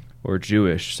Christian or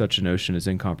Jewish. Such a notion is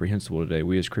incomprehensible today.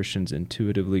 We as Christians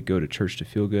intuitively go to church to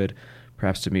feel good,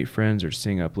 perhaps to meet friends or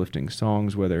sing uplifting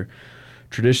songs, whether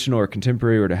traditional or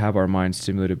contemporary, or to have our minds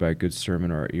stimulated by a good sermon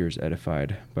or our ears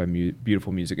edified by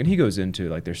beautiful music. And he goes into,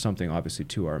 there's something obviously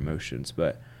to our emotions,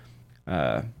 but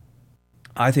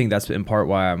I think that's in part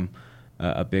why I'm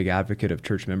a big advocate of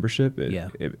church membership.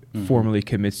 It formally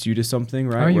commits you to something,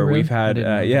 right? Are you Where really? we've had,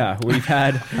 we've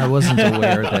had. I wasn't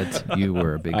aware that you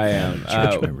were a big fan of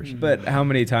church membership. But how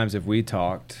many times have we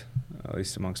talked, at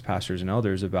least amongst pastors and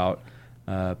elders, about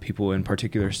people in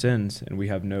particular sins, and we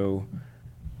have no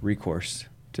recourse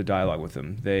to dialogue with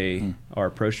them? They are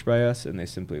approached by us and they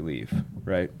simply leave,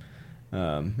 right?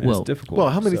 It's difficult. Well,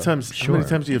 how many times do you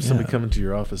have somebody come into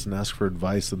your office and ask for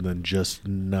advice and then just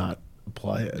not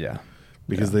apply it? Yeah.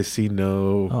 Because they see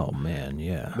no... Oh, man,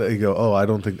 yeah. They go, I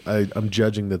don't think... I'm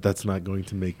judging that's not going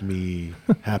to make me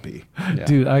happy.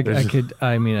 Dude, I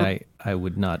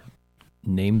would not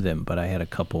name them, but I had a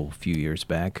couple few years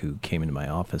back who came into my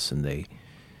office and they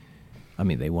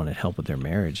wanted help with their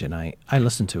marriage, and I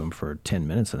listened to them for 10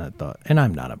 minutes, and I thought, and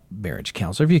I'm not a marriage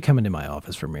counselor. If you come into my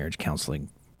office for marriage counseling,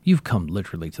 you've come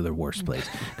literally to the worst place,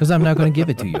 because I'm not going to give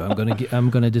it to you. I'm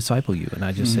going to disciple you. And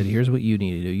I just said, here's what you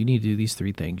need to do. You need to do these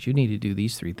 3 things. You need to do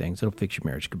these 3 things. It'll fix your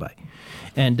marriage. Goodbye.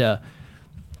 And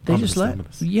they just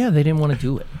left. Yeah, they didn't want to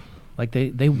do it. Like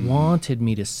they wanted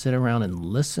me to sit around and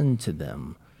listen to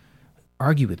them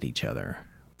argue with each other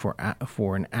for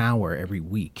an hour every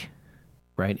week,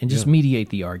 right? And just mediate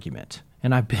the argument.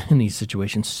 And I've been in these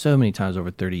situations so many times over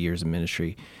 30 years of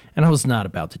ministry, and I was not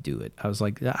about to do it. I was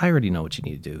like, I already know what you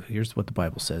need to do. Here's what the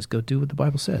Bible says. Go do what the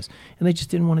Bible says. And they just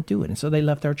didn't want to do it. And so they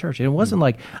left our church. And it wasn't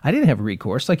like I didn't have a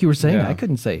recourse. Like you were saying, I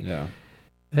couldn't say,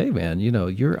 hey, man,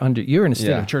 you're in a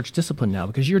state of church discipline now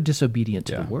because you're disobedient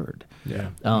to the word. Yeah.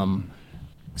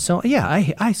 So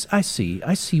I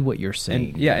see what you're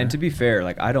saying. And to be fair,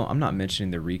 like I'm not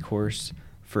mentioning the recourse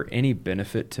for any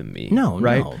benefit to me. No,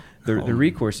 right? No. The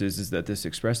recourse is that this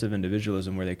expressive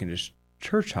individualism where they can just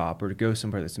church hop or to go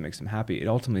somewhere that makes them happy, it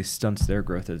ultimately stunts their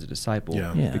growth as a disciple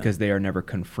because they are never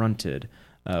confronted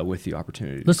with the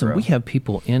opportunity Listen, to grow. We have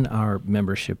people in our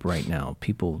membership right now,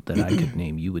 people that I could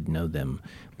name, you would know them,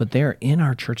 but they're in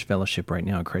our church fellowship right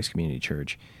now at Christ Community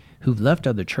Church who've left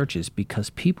other churches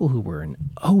because people who were in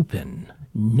open,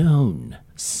 known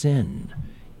sin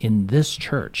in this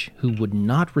church who would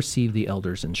not receive the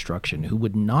elders' instruction, who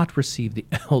would not receive the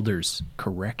elders'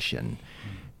 correction,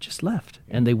 just left.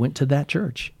 And they went to that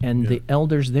church. And the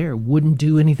elders there wouldn't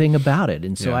do anything about it.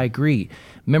 And so I agree.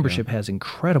 Membership has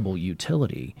incredible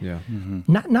utility. Yeah. Mm-hmm.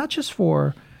 Not just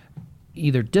for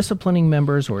either disciplining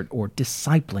members or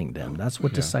discipling them. That's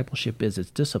what discipleship is.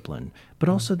 It's discipline. But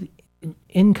also the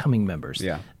incoming members.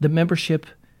 Yeah. The membership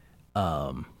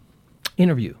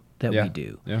interview that we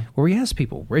do, where we ask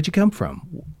people, where'd you come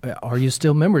from? Are you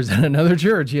still members in another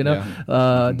church?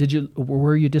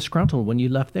 Were you disgruntled when you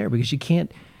left there? Because you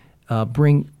can't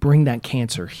bring that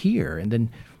cancer here and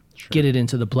then get it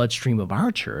into the bloodstream of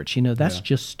our church. That's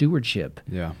just stewardship.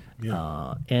 Yeah.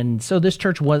 And so this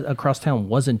church across town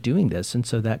wasn't doing this, and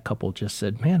so that couple just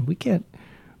said, man, we can't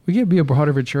be a part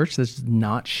of a church that's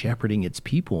not shepherding its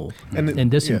people in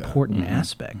this important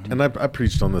aspect. And I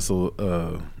preached on this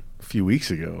a few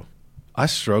weeks ago. I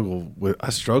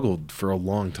struggled for a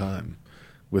long time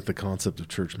with the concept of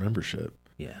church membership.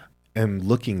 Yeah. And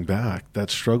looking back, that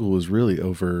struggle was really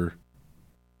over,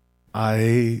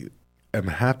 I am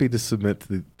happy to submit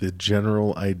to the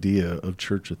general idea of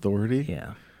church authority.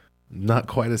 Yeah. Not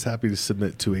quite as happy to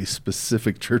submit to a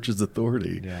specific church's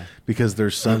authority because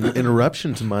there's some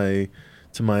interruption to my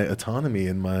autonomy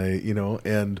and my,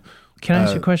 and can I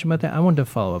ask you a question about that? I wanted to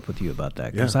follow up with you about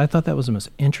that because I thought that was the most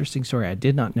interesting story. I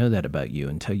did not know that about you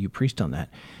until you preached on that.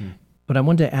 But I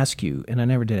wanted to ask you, and I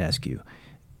never did ask you,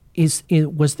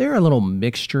 was there a little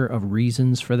mixture of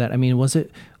reasons for that? I mean, was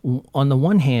it, on the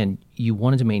one hand, you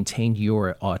wanted to maintain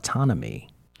your autonomy,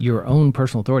 your own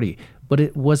personal authority,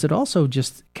 but was it also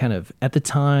just kind of, at the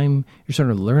time, you're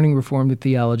sort of learning Reformed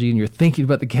theology and you're thinking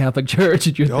about the Catholic Church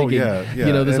and you're thinking,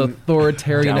 this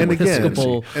authoritarian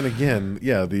Episcopal. And again,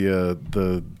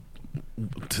 the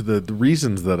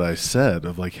reasons that I said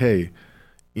of like, hey,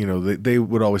 they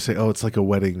would always say, oh, it's like a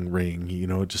wedding ring,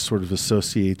 it just sort of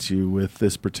associates you with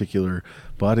this particular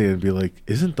body, and be like,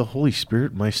 isn't the Holy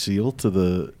Spirit my seal to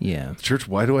the church?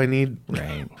 Why do I need do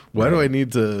I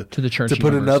need to the church to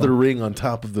put another ring on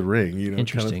top of the ring,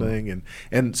 kind of thing?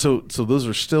 And so those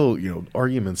are still,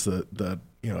 arguments that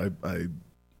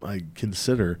I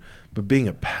consider, but being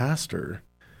a pastor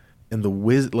and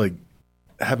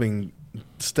having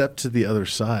stepped to the other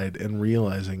side and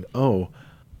realizing, oh,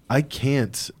 I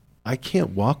can't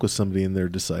walk with somebody in their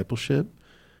discipleship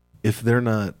if they're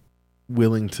not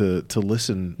willing to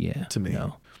listen to me.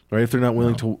 No. Right? If they're not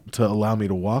willing to allow me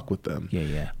to walk with them.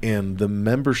 And the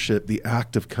membership, the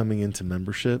act of coming into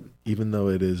membership, even though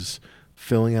it is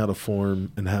filling out a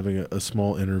form and having a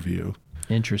small interview,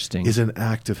 is an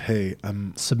act of, hey,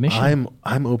 submission.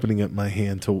 I'm opening up my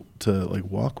hand to like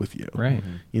walk with you. Right.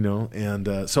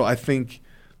 And so I think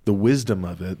the wisdom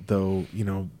of it, though,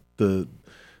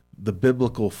 the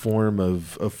biblical form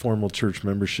of formal church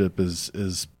membership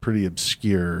is pretty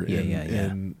obscure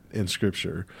in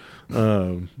Scripture,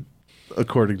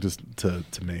 according to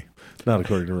me, not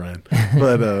according to Ryan,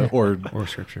 but or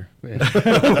Scripture.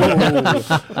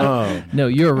 No,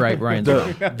 you're right, Ryan.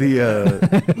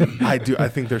 I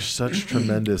think there's such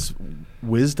tremendous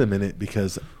wisdom in it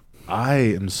because I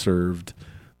am served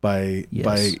by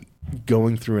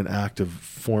going through an act of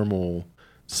formal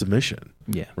submission.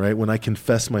 Yeah. Right? When I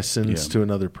confess my sins to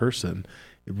another person,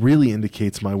 it really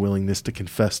indicates my willingness to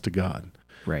confess to God.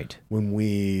 Right. When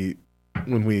we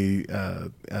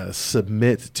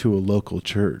submit to a local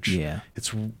church, it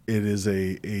is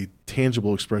a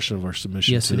tangible expression of our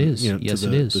submission. Yes, to, it is. You know, Yes, to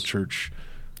it is. the church.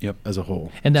 As a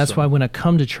whole. And that's why when I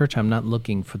come to church, I'm not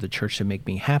looking for the church to make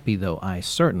me happy, though I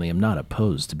certainly am not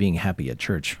opposed to being happy at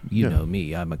church. You know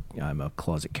me. I'm a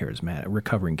closet charismatic,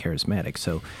 recovering charismatic.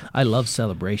 So I love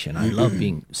celebration. I love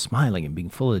being smiling and being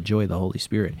full of the joy of the Holy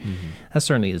Spirit. That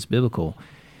certainly is biblical.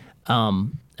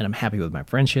 And I'm happy with my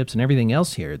friendships and everything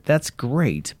else here. That's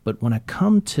great. But when I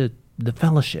come to the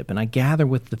fellowship and I gather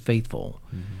with the faithful,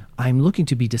 I'm looking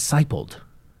to be discipled.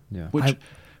 Yeah.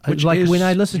 Which like is when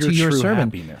I listened to your true sermon,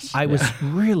 happiness. I was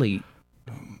really,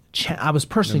 I was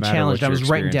personally challenged. I was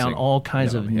writing down all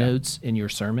kinds of notes in your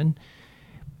sermon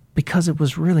because it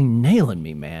was really nailing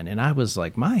me, man. And I was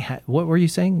like, what were you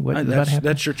saying? What about happiness?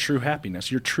 That's your true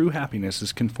happiness. Your true happiness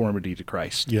is conformity to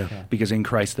Christ. Yeah. Because in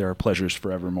Christ there are pleasures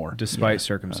forevermore. Despite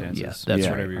circumstances. Yes, that's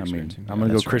right. Whatever you're experiencing. I'm going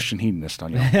to go Christian hedonist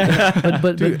on you.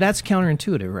 but that's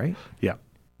counterintuitive, right? Yeah.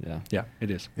 Yeah,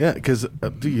 it is. Yeah, because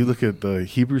you look at the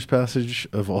Hebrews passage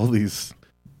of all these,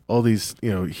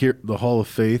 here the Hall of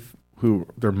Faith, who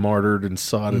they're martyred and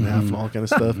sawed in half and all kind of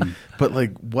stuff. But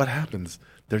like, what happens?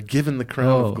 They're given the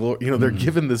crown of glory. They're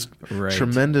given this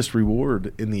tremendous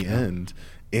reward in the end,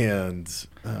 and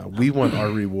we want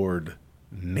our reward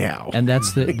now. And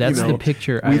that's the the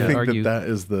picture. I would argue that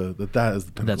is the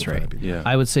pinnacle. That's right. Of yeah.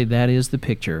 I would say that is the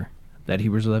picture. That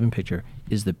Hebrews 11 picture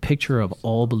is the picture of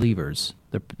all believers,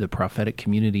 the prophetic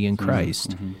community in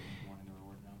Christ,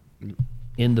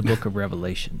 in the book of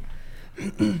Revelation.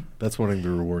 That's wanting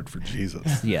the reward for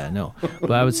Jesus. Yeah, no.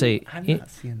 But I would say I'm not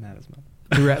seeing that as much.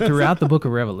 throughout the book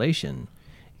of Revelation,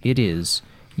 it is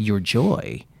your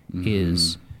joy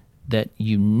is that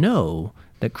you know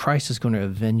that Christ is going to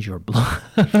avenge your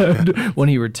blood when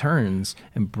he returns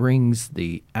and brings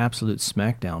the absolute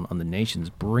smackdown on the nations,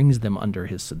 brings them under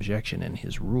his subjection and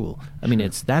his rule. I mean,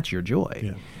 that's your joy.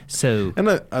 Yeah. So, and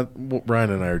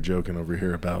Ryan and I are joking over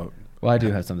here about. Well, I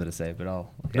do have something to say, but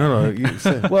I'll. Yeah. No, you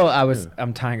say. Well,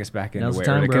 I'm tying us back into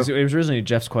where, because it was originally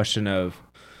Jeff's question of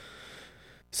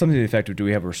something to the effect of, do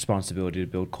we have a responsibility to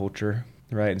build culture,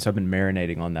 right? And so I've been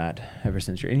marinating on that ever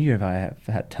since. And you and I have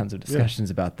had tons of discussions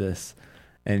about this.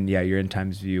 And your end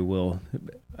times view will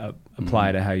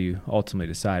apply to how you ultimately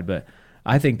decide. But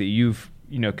I think that you've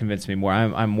convinced me more.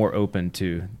 I'm more open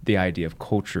to the idea of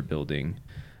culture building.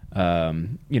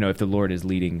 If the Lord is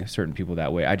leading certain people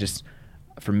that way,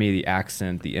 for me, the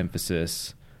accent, the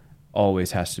emphasis,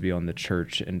 always has to be on the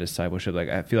church and discipleship. Like,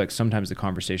 I feel like sometimes the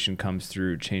conversation comes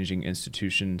through changing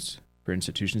institutions for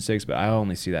institution's sakes, but I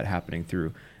only see that happening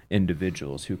through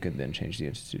individuals who can then change the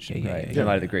institution, right? In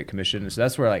light of the Great Commission. And so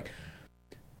that's where, like,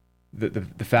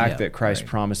 the fact that Christ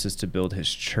promises to build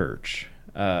his church,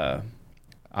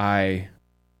 I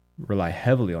rely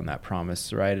heavily on that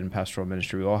promise, right? In pastoral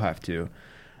ministry, we all have to.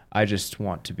 I just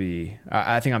want to be,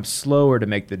 I think I'm slower to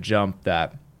make the jump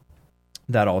that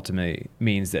ultimately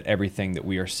means that everything that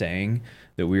we are saying,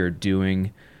 that we are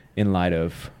doing in light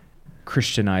of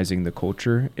Christianizing the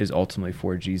culture is ultimately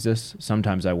for Jesus.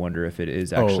 Sometimes I wonder if it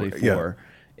is actually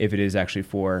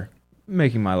for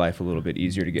making my life a little bit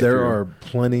easier to get through. There are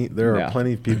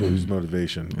plenty of people whose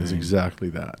motivation is exactly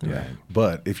that. Yeah.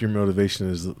 But if your motivation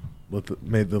is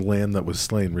may the lamb that was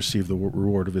slain receive the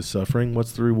reward of his suffering,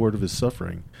 what's the reward of his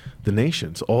suffering? The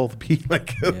nations, all the people,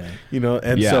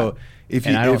 so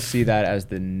I don't see that as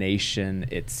the nation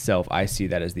itself. I see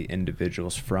that as the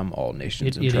individuals from all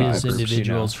nations and tribes. It is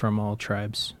individuals from all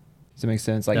tribes. Does that make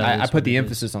sense? Like, I put the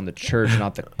emphasis on the church,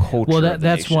 not the culture. Well, that's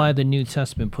the nation. Why the New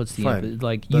Testament puts the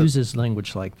emphasis, uses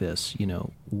language like this.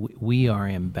 We are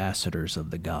ambassadors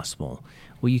of the gospel.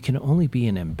 Well, you can only be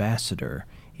an ambassador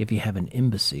if you have an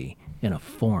embassy in a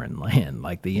foreign land.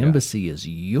 Like, the embassy is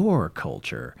your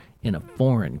culture in a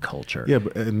foreign culture. Yeah,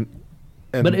 but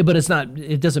it's not.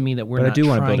 It doesn't mean that we're. But I do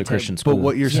want to build a Christian school. But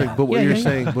what you're saying, but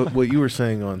what you were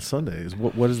saying on Sunday is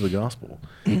what is the gospel?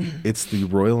 It's the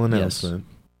royal announcement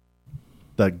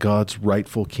that God's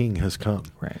rightful king has come.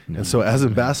 Right. And so as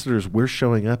ambassadors, we're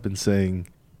showing up and saying,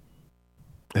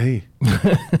 hey,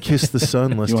 kiss the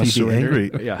Son lest he be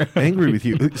angry with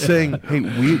you. Saying, hey,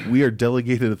 we are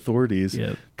delegated authorities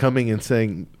coming and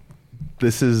saying,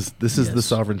 this is the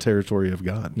sovereign territory of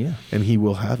God, and he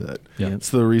will have it. It's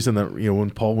the reason that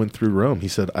when Paul went through Rome, he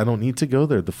said, I don't need to go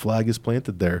there. The flag is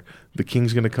planted there. The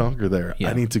king's going to conquer there.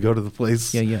 I need to go to the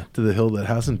place, to the hill that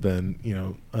hasn't been,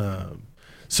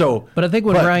 But I think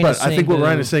what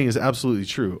Ryan is saying is absolutely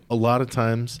true. A lot of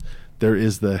times there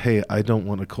is hey, I don't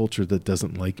want a culture that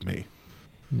doesn't like me.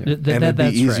 And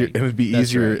it'd be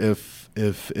easier if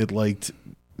it liked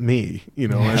me,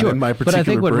 Sure. and my But particular I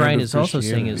think what brand Ryan of is also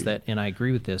saying is Christianity. that, and I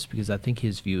agree with this because I think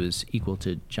his view is equal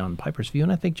to John Piper's view,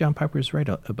 and I think John Piper is right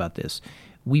about this.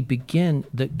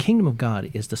 The kingdom of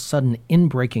God is the sudden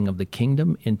inbreaking of the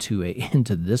kingdom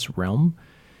into this realm,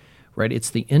 right? It's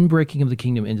the inbreaking of the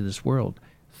kingdom into this world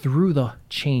through the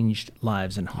changed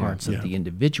lives and hearts of the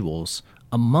individuals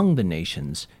among the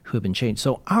nations who have been changed.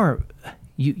 So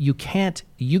you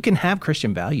can have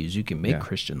Christian values, you can make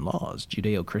Christian laws,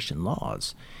 Judeo-Christian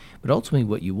laws, but ultimately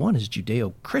what you want is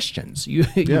Judeo-Christians. You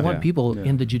want people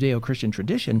in the Judeo-Christian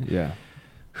tradition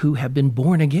who have been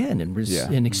born again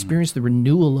and experienced the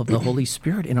renewal of the Holy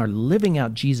Spirit and are living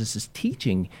out Jesus'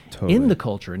 teaching in the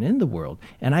culture and in the world.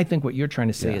 And I think what you're trying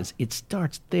to say is it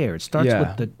starts there. It starts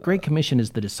with the Great Commission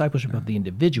is the discipleship of the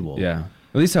individual. Yeah.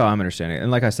 At least how I'm understanding it.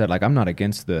 And like I said, I'm not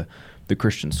against the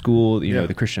Christian school,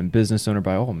 the Christian business owner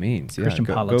by all means. Yeah, Christian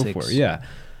politics. Go for it. Yeah.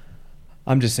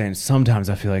 I'm just saying sometimes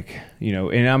I feel like,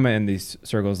 and I'm in these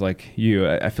circles like you,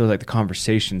 I feel like the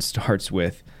conversation starts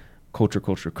with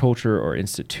culture, or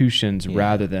institutions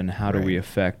rather than how do we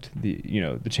affect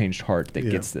the changed heart that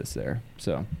gets this there.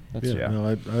 So that's No,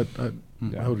 I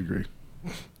would agree.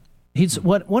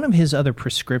 One of his other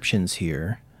prescriptions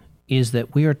here is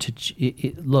that we are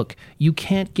to look. You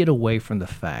can't get away from the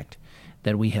fact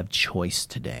that we have choice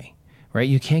today, right?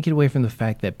 You can't get away from the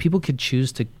fact that people could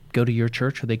choose to go to your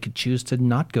church or they could choose to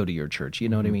not go to your church. You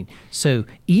know what I mean? So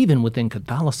even within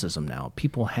Catholicism now,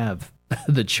 people have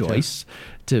the choice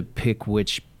to pick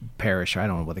which parish, I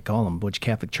don't know what they call them, which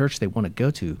Catholic church they want to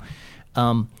go to.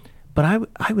 But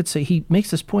I would say he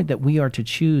makes this point that we are to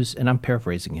choose, and I'm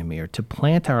paraphrasing him here, to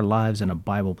plant our lives in a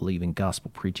Bible-believing,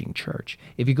 gospel-preaching church.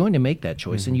 If you're going to make that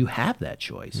choice, and you have that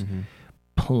choice,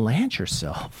 plant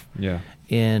yourself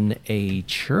in a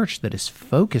church that is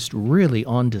focused really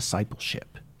on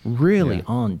discipleship, really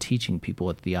on teaching people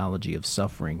a theology of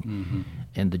suffering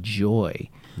and the joy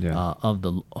of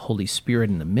the Holy Spirit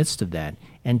in the midst of that,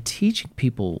 and teaching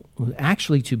people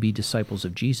actually to be disciples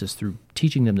of Jesus through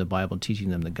teaching them the Bible, teaching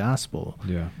them the gospel.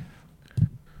 Yeah.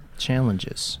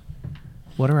 Challenges.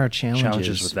 What are our challenges?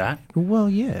 Challenges with that? Well,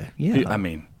 yeah. I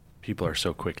mean, people are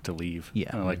so quick to leave.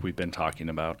 Yeah. Like we've been talking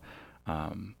about.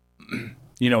 As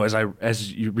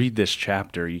you read this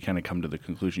chapter, you kind of come to the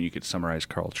conclusion. You could summarize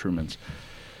Carl Trueman's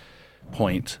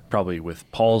point probably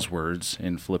with Paul's words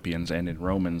in Philippians and in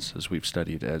Romans, as we've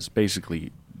studied, as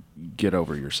basically get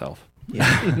over yourself.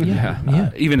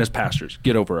 Even as pastors,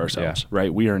 get over ourselves,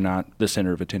 right? We are not the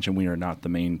center of attention. We are not the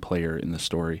main player in the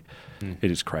story.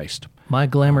 It is Christ. My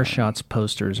Glamour Shots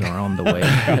posters are on the way.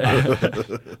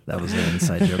 That was an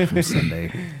inside joke from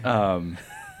Sunday.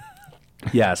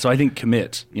 So I think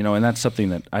commit, and that's something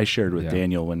that I shared with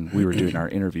Daniel when we were doing our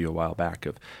interview a while back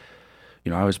of,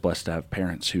 I was blessed to have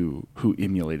parents who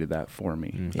emulated that for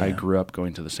me. I grew up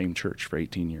going to the same church for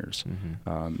 18 years,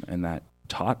 and that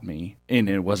taught me, and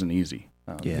it wasn't easy.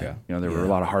 There were a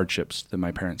lot of hardships that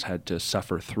my parents had to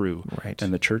suffer through,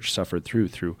 and the church suffered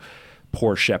through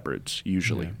poor shepherds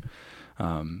usually,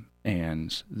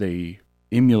 and they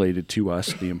emulated to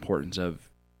us the importance of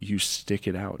you stick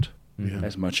it out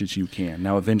as much as you can.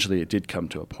 Now, eventually, it did come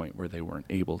to a point where they weren't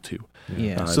able to.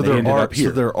 So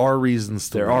there are reasons.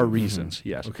 There are reasons.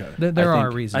 Yes. Okay. There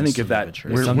are reasons. I think if that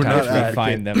sometimes we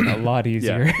find them a lot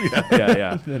easier.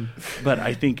 But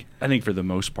I think for the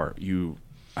most part,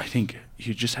 I think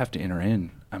you just have to enter in.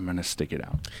 I'm going to stick it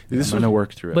out. I'm going to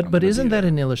work through it. But isn't that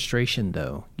an illustration,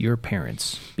 though? Your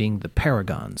parents being the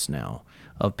paragons now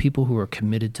of people who are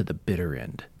committed to the bitter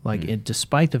end.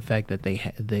 Despite the fact that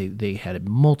they had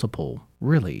multiple,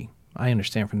 really, I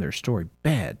understand from their story,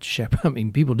 bad shepherd. I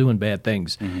mean, people doing bad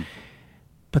things.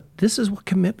 But this is what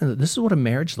commitment. This is what a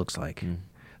marriage looks like.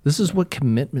 This is what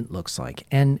commitment looks like.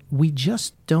 And we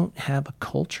just don't have a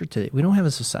culture today. We don't have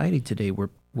a society today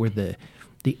where the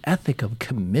ethic of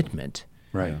commitment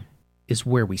is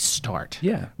where we start.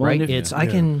 Yeah. Well, right? I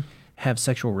can have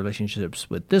sexual relationships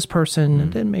with this person,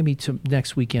 and then maybe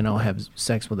next weekend I'll have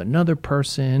sex with another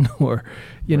person, or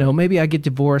maybe I get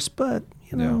divorced, but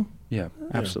Yeah,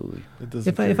 absolutely.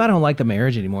 If I don't like the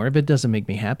marriage anymore, if it doesn't make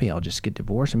me happy, I'll just get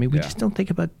divorced. I mean, we just don't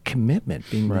think about commitment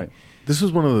being right. This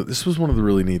was one of the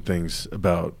really neat things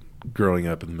about growing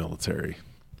up in the military.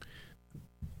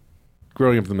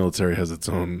 Growing up in the military has its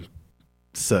own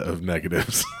set of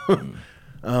negatives.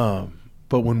 But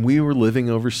when we were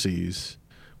living overseas,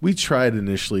 we tried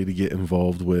initially to get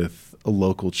involved with a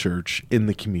local church in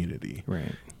the community.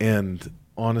 Right. And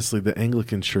honestly, the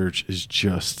Anglican Church is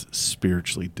just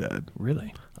spiritually dead.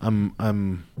 Really? I'm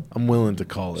willing to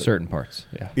call it certain parts.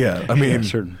 Yeah. Yeah. I mean,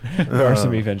 certain. There are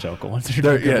some evangelical ones that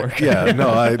are doing work.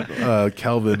 No,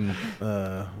 Calvin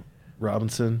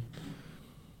Robinson.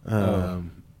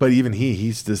 But even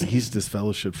he's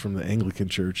disfellowshipped from the Anglican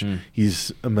Church.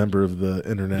 He's a member of the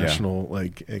international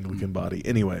like Anglican body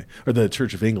anyway, or the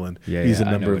Church of England. He's a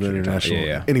member of the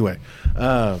international. Anyway,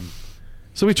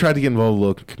 so we tried to get involved with the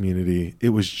local community. It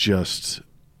was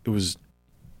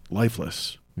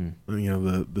lifeless.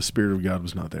 The Spirit of God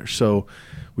was not there. So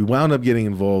we wound up getting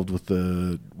involved with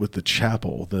the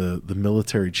chapel, the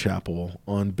military chapel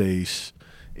on base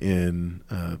in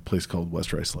a place called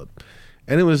West Ricelet.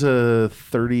 And it was a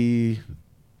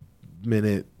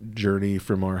 30-minute journey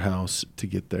from our house to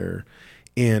get there.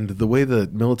 And the way the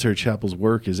military chapels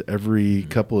work is every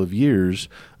couple of years,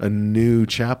 a new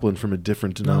chaplain from a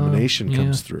different denomination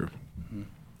comes through.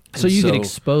 So you get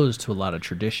exposed to a lot of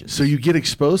traditions. So you get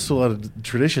exposed to a lot of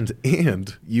traditions,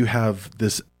 and you have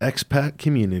this expat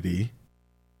community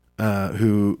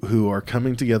who are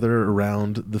coming together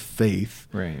around the faith.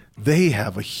 Right. They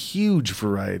have a huge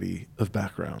variety of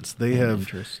backgrounds. They have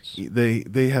interests.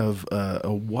 They have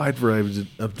a wide variety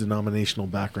of denominational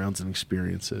backgrounds and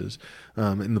experiences.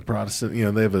 In the Protestant,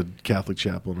 they have a Catholic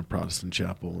chapel and a Protestant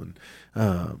chapel,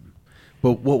 and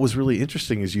but what was really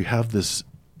interesting is you have this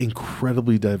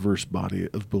incredibly diverse body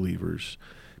of believers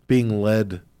being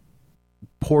led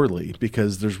poorly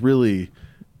because there's really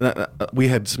we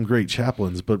had some great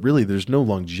chaplains, but really there's no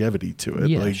longevity to it.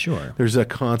 Yeah, sure. There's a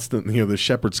constant, the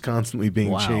shepherd's constantly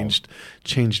being changed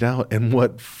out. And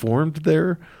what formed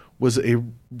there was a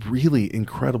really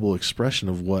incredible expression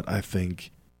of what I think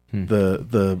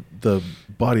the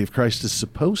body of Christ is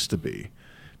supposed to be.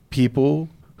 People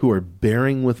who are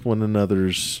bearing with one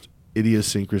another's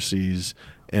idiosyncrasies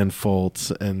and faults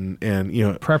and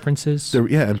preferences.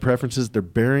 And preferences. They're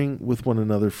bearing with one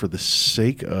another for the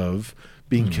sake of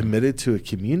being committed to a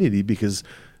community, because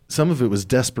some of it was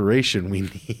desperation. We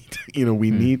need,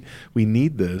 we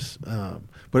need this.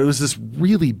 But it was this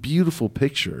really beautiful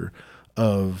picture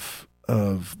of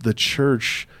the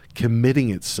church committing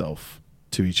itself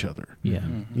to each other. Yeah.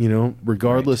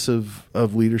 Regardless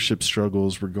of leadership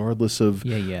struggles, regardless of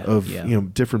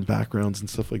different backgrounds and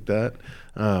stuff like that.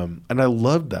 And I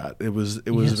loved that. It was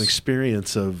an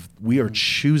experience of we are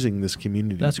choosing this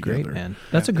community. That's together. great, man.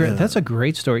 That's a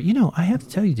great story. I have to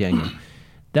tell you, Daniel,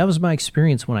 that was my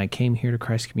experience when I came here to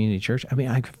Christ Community Church. I mean,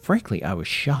 I was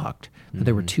shocked that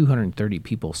there were 230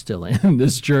 people still in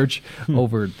this church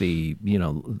over the,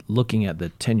 looking at the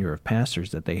tenure of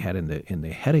pastors that they had in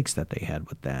the headaches that they had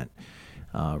with that.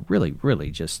 Really,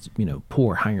 really just,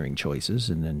 poor hiring choices,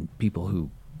 and then people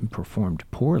who performed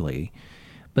poorly.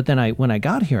 But then when I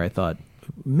got here, I thought,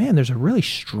 man, there's a really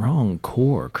strong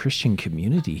core Christian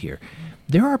community here.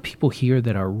 There are people here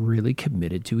that are really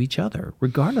committed to each other,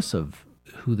 regardless of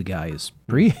who the guy is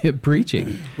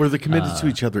preaching. Where they're committed to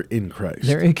each other in Christ.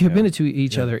 They're committed to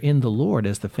each other in the Lord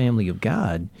as the family of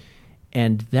God.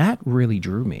 And that really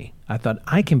drew me. I thought,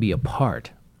 I can be a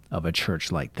part of a church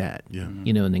like that. Yeah.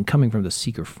 And then coming from the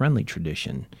seeker-friendly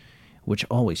tradition, which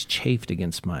always chafed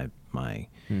against my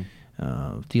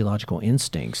theological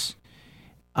instincts,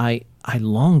 I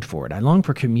longed for it. I longed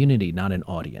for community, not an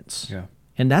audience. Yeah.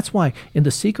 And that's why in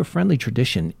the seeker-friendly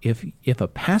tradition, if a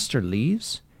pastor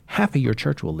leaves, half of your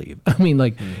church will leave. I mean,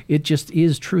 it just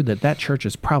is true that church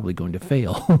is probably going to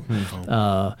fail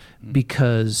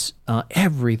because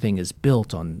everything is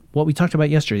built on what we talked about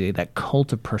yesterday, that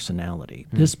cult of personality.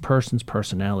 This person's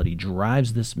personality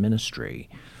drives this ministry.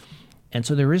 And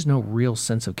so there is no real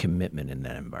sense of commitment in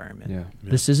that environment. Yeah.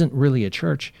 This isn't really a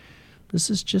church. This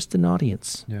is just an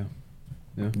audience. Yeah.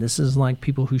 Yeah. This is like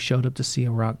people who showed up to see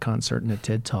a rock concert and a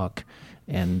TED Talk,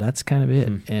 and that's kind of it.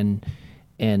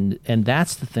 And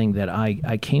that's the thing that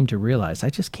I came to realize. I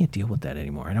just can't deal with that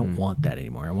anymore. I don't want that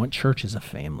anymore. I want church as a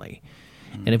family.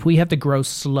 And if we have to grow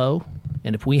slow,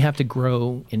 and if we have to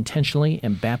grow intentionally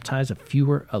and baptize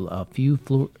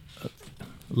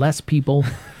less people,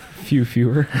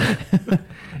 fewer,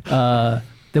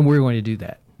 then we're going to do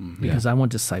that. Because I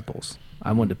want disciples.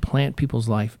 I want to plant people's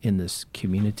life in this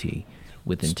community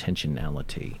with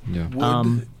intentionality. Yeah.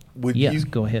 Would yes, you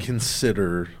go ahead.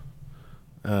 consider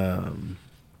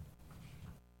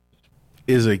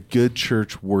is a good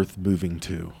church worth moving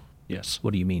to? Yes.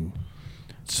 What do you mean?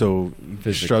 So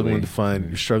you're struggling to find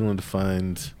maybe.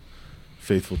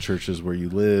 Faithful churches where you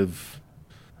live.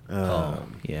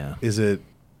 Yeah. Is it?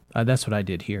 That's what I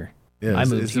did here. Yeah, I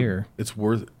moved here. Is it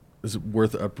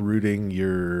worth uprooting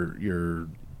your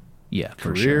for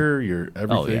career, sure. your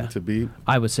everything to be?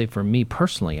 I would say for me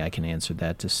personally, I can answer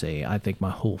that to say I think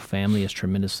my whole family has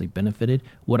tremendously benefited.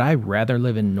 Would I rather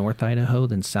live in North Idaho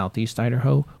than Southeast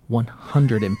Idaho?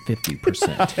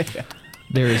 150%.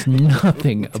 There is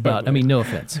nothing about, I mean, no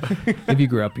offense if you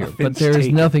grew up here, but there is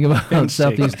nothing about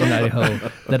southeastern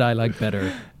Idaho that I like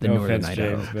better than northern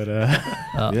Idaho. James, but,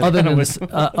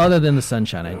 Other than the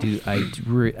sunshine,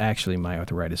 actually, my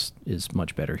arthritis is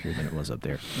much better here than it was up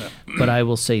there. But I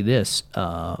will say this,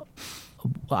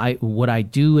 would I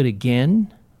do it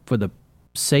again for the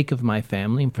sake of my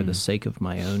family and for the sake of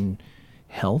my own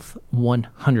health?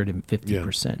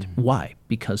 150%. Why?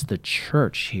 Because the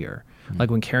church here, like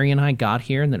when Carrie and I got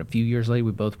here, and then a few years later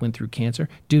we both went through cancer,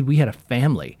 dude, we had a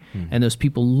family, and those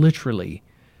people literally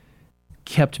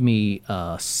kept me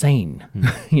sane,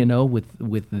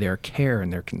 with their care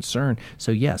and their concern.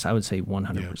 So yes, I would say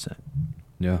 100%.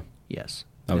 Yeah. Yes.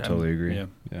 I would totally agree.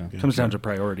 Yeah. Comes down to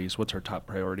priorities. What's our top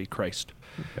priority? Christ.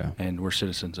 Yeah. And we're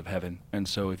citizens of heaven. And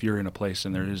so if you're in a place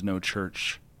and there is no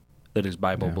church that is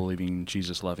Bible-believing,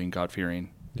 Jesus-loving,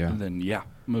 God-fearing, then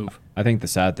move. I think the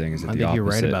sad thing is that the opposite you're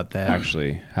right about that.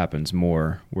 actually happens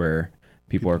more, where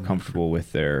people are comfortable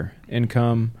with their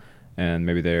income and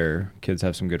maybe their kids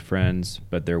have some good friends,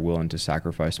 but they're willing to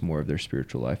sacrifice more of their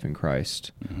spiritual life in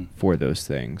Christ for those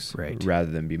things, rather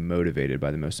than be motivated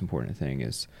by the most important thing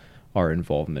is our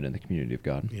involvement in the community of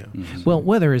God. Yeah. Well,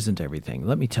 weather isn't everything.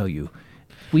 Let me tell you.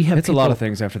 It's a lot of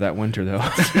things after that winter, though.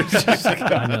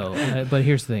 I know, but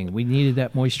here's the thing: we needed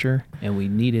that moisture, and we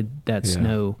needed that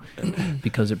snow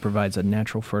because it provides a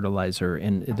natural fertilizer,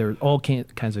 and there are all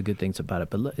kinds of good things about it.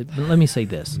 But let me say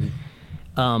this: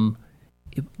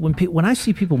 when I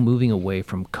see people moving away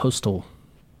from coastal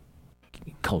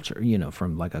culture,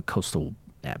 from like a coastal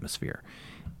atmosphere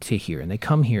to here, and they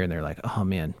come here and they're like, "Oh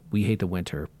man, we hate the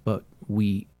winter, but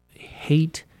we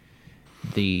hate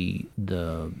the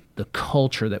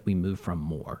culture that we move from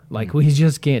more. Like we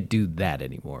just can't do that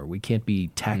anymore. We can't be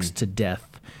taxed to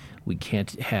death. We can't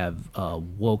have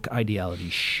woke ideology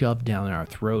shoved down our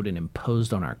throat and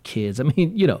imposed on our kids. I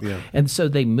mean, and so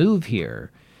they move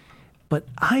here. But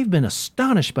I've been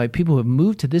astonished by people who have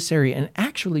moved to this area and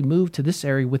actually moved to this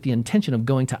area with the intention of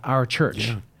going to our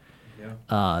church.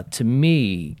 To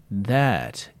me,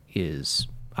 that is,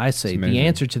 I say the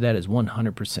answer to that is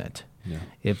 100%. Yeah.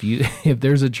 If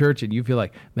there's a church and you feel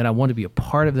like, man, I want to be a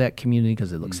part of that community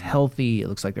because it looks healthy, it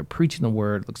looks like they're preaching the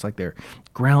word, it looks like they're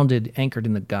grounded, anchored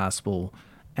in the gospel,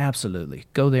 absolutely.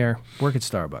 Go there, work at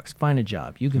Starbucks, find a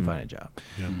job. You can find a job,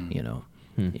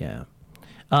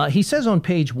 he says on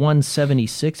page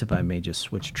 176, if I may just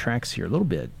switch tracks here a little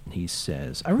bit, he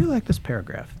says, I really like this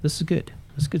paragraph. This is good.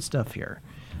 This is good stuff here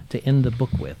to end the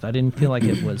book with. I didn't feel like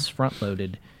it was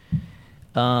front-loaded.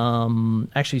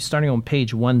 Actually, starting on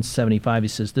page 175, he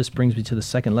says, this brings me to the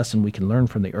second lesson we can learn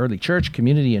from the early church.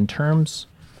 Community in terms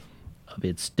of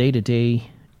its day-to-day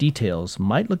details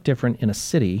might look different in a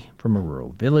city from a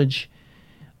rural village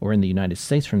or in the United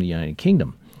States from the United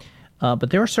Kingdom. But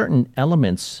there are certain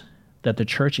elements that the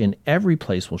church in every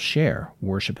place will share: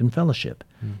 worship and fellowship,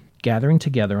 gathering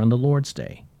together on the Lord's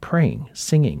Day, praying,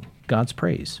 singing God's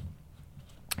praise,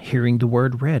 hearing the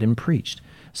word read and preached,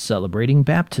 celebrating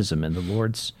baptism and the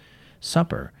Lord's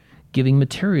Supper, giving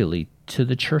materially to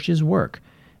the church's work.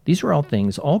 These are all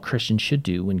things all Christians should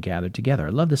do when gathered together. I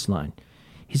love this line.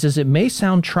 He says, it may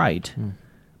sound trite,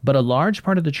 but a large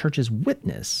part of the church's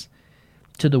witness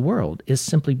to the world is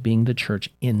simply being the church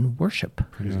in worship.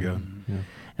 Praise God. Yeah.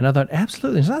 And I thought,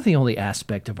 absolutely, it's not the only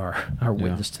aspect of our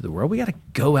witness to the world. We got to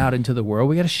go out into the world.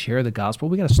 We got to share the gospel.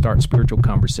 We got to start spiritual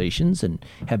conversations and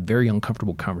have very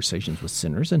uncomfortable conversations with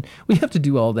sinners. And we have to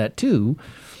do all that too.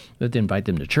 We have to invite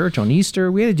them to church on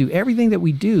Easter. We have to do everything that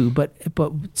we do. But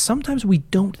sometimes we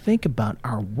don't think about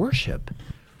our worship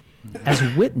as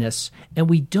a witness, and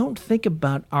we don't think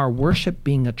about our worship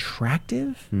being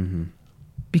attractive.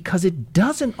 Because it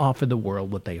doesn't offer the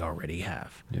world what they already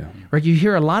have. Yeah. Right? You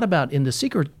hear a lot about, in the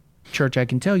secret church, I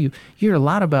can tell you, you hear a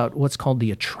lot about what's called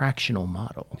the attractional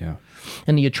model. Yeah.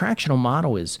 And the attractional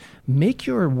model is make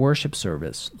your worship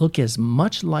service look as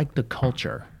much like the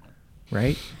culture,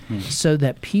 right? So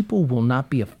that people will not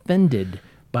be offended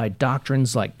by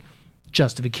doctrines like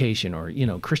justification or,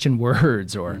 Christian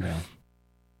words or,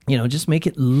 just make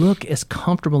it look as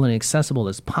comfortable and accessible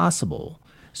as possible.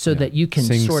 So that you can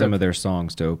sing some of their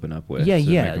songs to open up with.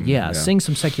 Sing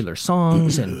some secular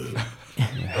songs, and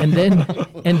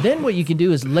then what you can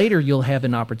do is later you'll have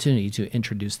an opportunity to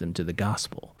introduce them to the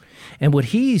gospel. And what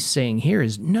he's saying here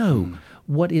is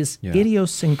what is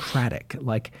idiosyncratic,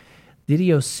 like the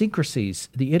idiosyncrasies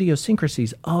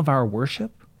of our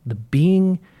worship, the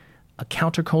being a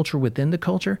counterculture within the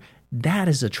culture. That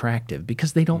is attractive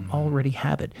because they don't already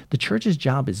have it. The church's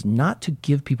job is not to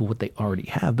give people what they already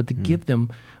have, but to give them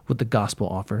what the gospel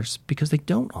offers because they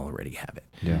don't already have it.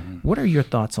 Yeah. What are your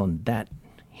thoughts on that,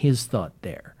 his thought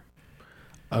there?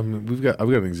 I've got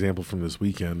an example from this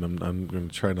weekend. I'm going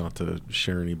to try not to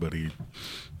share anybody's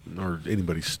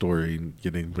story and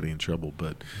get anybody in trouble.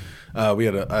 But I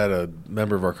had a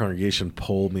member of our congregation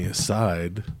pull me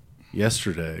aside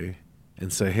yesterday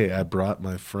and say, "Hey, I brought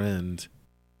my friend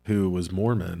who was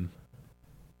Mormon,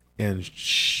 and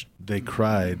they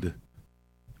cried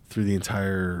through the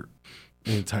entire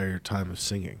time of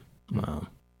singing." Wow.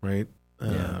 Right?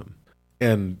 Yeah.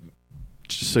 And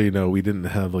just so you know, we didn't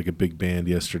have like a big band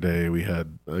yesterday. We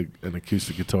had an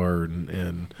acoustic guitar and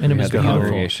it was the beautiful.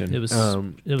 congregation. It was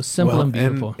simple and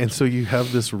beautiful. And so you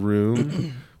have this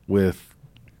room with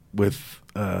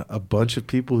a bunch of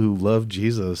people who love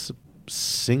Jesus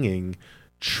singing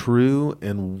true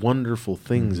and wonderful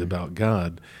things about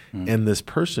God, and this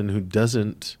person who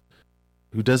doesn't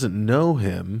know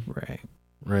him,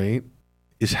 right,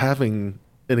 is having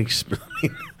an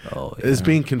experience. Is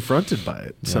being confronted by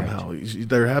it somehow.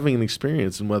 They're having an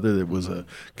experience, and whether it was a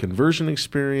conversion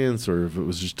experience or if it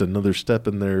was just another step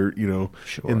in their,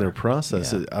 in their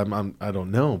process, I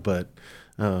don't know, but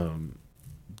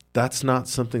that's not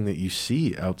something that you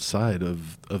see outside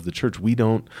of the church. We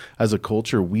don't, as a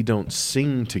culture, we don't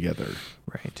sing together.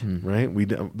 Right. Right. We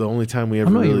don't, the only time we ever.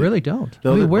 Oh no, you really don't.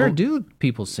 Where do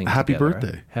people sing? Happy together?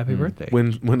 birthday. Happy birthday.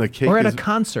 When a cake or at a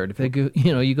concert, if they go,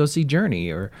 you go see Journey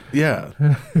or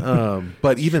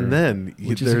but even then,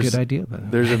 which is a good idea.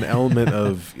 There's an element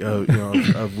of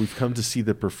we've come to see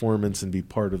the performance and be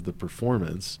part of the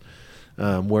performance.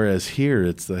 Whereas here,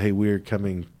 it's hey, we're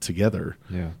coming together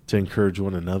to encourage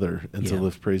one another and to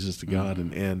lift praises to God,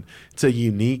 and it's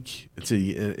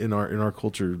in our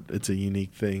culture, it's a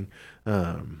unique thing,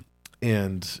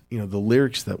 and the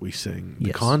lyrics that we sing,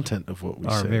 the content of what we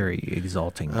are sing, very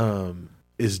exalting,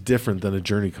 is different than a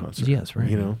Journey concert. Yes,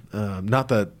 right. Not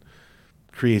that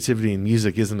creativity in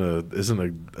music isn't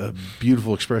a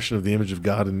beautiful expression of the image of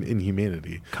God in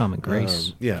humanity, common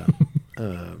grace,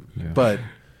 but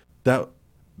that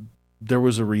there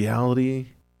was a reality,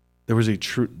 there was a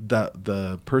true that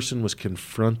the person was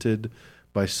confronted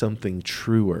by something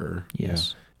truer.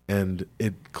 Yes. And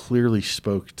it clearly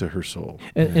spoke to her soul.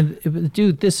 And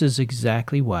dude, this is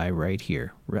exactly why right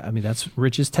here. I mean, that's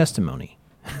Rich's testimony.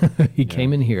 He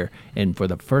came in here, and for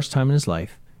the first time in his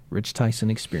life, Rich Tyson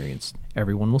experienced,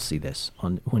 everyone will see this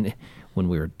when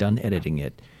we were done editing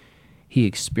it, he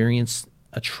experienced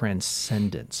a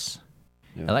transcendence.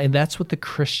 Yeah. And that's what the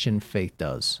Christian faith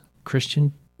does.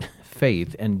 Christian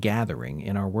faith and gathering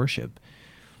in our worship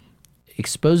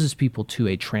exposes people to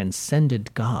a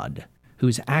transcendent God who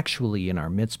is actually in our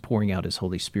midst, pouring out his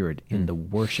Holy Spirit in the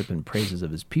worship and praises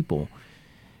of his people.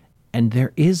 And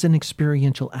there is an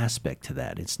experiential aspect to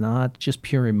that. It's not just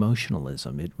pure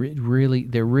emotionalism.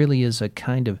 There really is a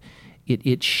kind of,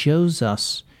 it shows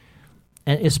us,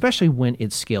 and especially when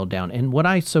it's scaled down. And what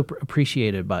I so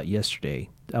appreciated about yesterday,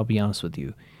 I'll be honest with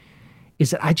you,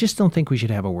 is that I just don't think we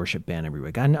should have a worship band every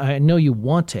week. I know you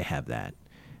want to have that,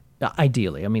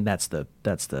 ideally. I mean, that's the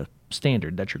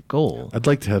standard. That's your goal. I'd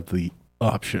like to have the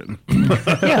option.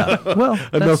 Well,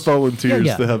 enough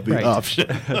volunteers to have the option.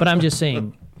 But I'm just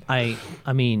saying, I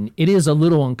mean, it is a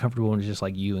little uncomfortable when it's just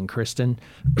like you and Kristen.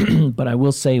 But I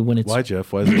will say when it's why,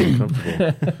 Jeff? Why is it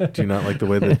uncomfortable? Do you not like the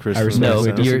way that Kristen? No,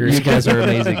 you guys are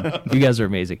amazing. You guys are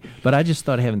amazing. But I just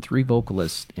thought having 3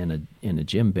 vocalists in a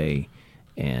djembe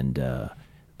and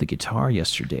the guitar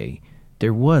yesterday,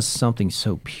 there was something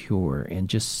so pure and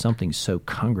just something so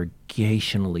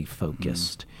congregationally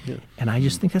focused. Yeah. And I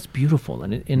just think that's beautiful.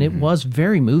 And it was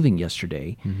very moving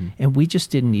yesterday. And we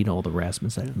just didn't need all the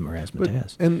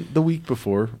razzmatazz. And the week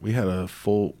before, we had a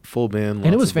full band.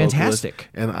 And it was fantastic.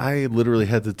 And I literally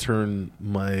had to turn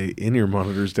my in-ear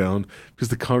monitors down because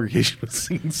the congregation was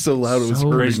singing so loud. It was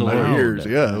hurting my ears.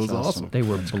 Yeah, it was awesome. They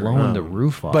were blowing the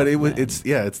roof off. But it's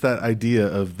that idea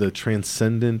of the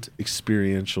transcendent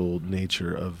experiential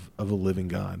nature of a living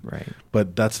God. Right.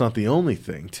 But that's not the only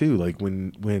thing, too. Like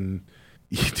when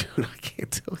dude,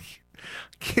 I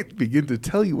can't begin to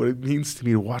tell you what it means to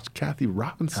me to watch Kathy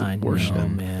Robinson worship. I know,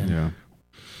 man. Yeah.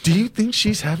 Do you think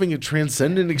she's having a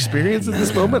transcendent experience at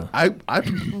this moment? I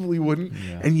probably wouldn't.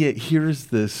 Yeah. And yet here's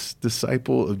this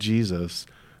disciple of Jesus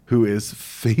who is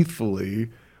faithfully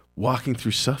walking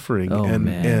through suffering,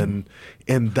 and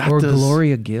that or does,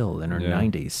 Gloria Gill in her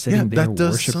 90s sitting there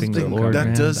worshiping the Lord.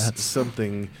 That does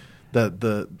something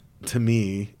that to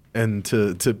me and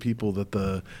to people that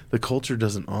the culture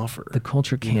doesn't offer. The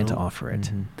culture can't offer it.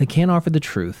 They can't offer the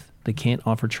truth. They can't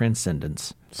offer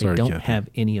transcendence. They don't have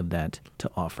any of that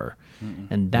to offer.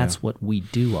 And that's what we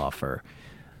do offer.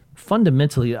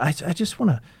 Fundamentally, I just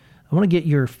want to get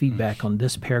your feedback on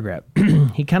this paragraph.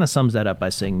 He kind of sums that up by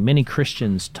saying many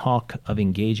Christians talk of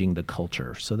engaging the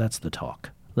culture. So that's the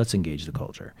talk. Let's engage the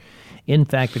culture. In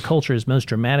fact, the culture is most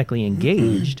dramatically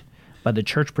engaged by the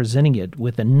church presenting it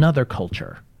with another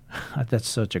culture. That's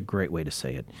such a great way to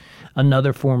say it.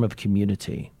 Another form of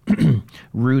community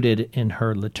rooted in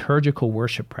her liturgical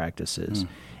worship practices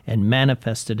and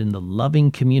manifested in the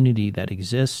loving community that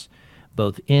exists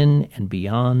both in and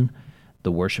beyond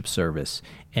the worship service.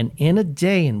 And in a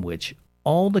day in which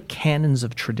all the canons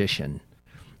of tradition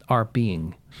are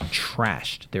being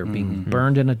trashed. They're being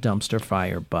burned in a dumpster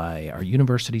fire by our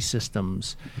university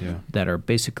systems that are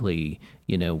basically,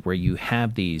 where you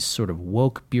have these sort of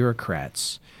woke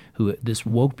bureaucrats, this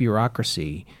woke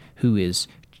bureaucracy who is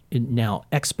now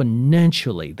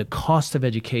exponentially, the cost of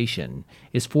education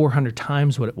is 400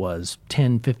 times what it was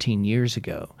 10, 15 years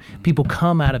ago. People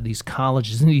come out of these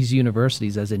colleges and these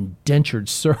universities as indentured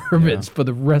servants for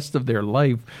the rest of their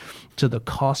life to the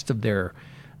cost of their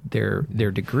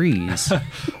degrees.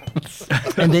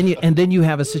 and then you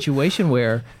have a situation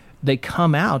where they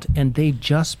come out and they've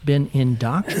just been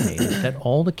indoctrinated that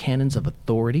all the canons of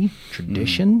authority,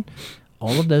 tradition,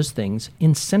 all of those things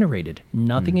incinerated.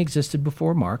 Nothing existed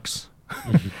before Marx.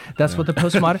 That's what the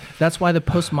postmodern. That's why the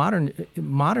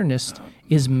modernist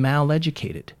is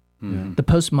maleducated. The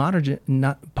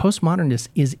postmodernist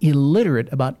is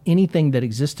illiterate about anything that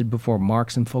existed before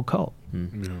Marx and Foucault.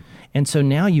 And so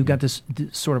now you've got this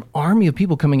sort of army of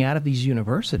people coming out of these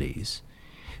universities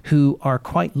who are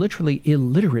quite literally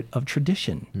illiterate of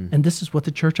tradition. And this is what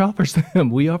the church offers them.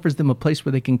 We offers them a place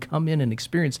where they can come in and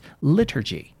experience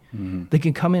liturgy. They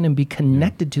can come in and be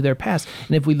connected to their past.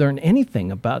 And if we learn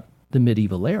anything about the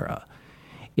medieval era,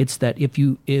 it's that if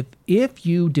you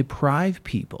deprive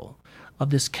people of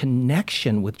this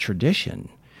connection with tradition,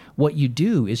 what you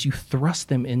do is you thrust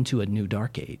them into a new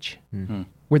dark age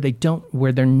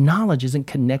where their knowledge isn't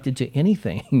connected to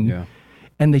anything,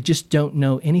 and they just don't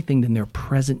know anything than their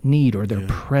present need or their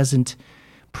present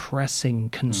pressing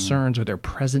concerns or their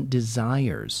present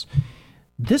desires.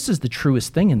 This is the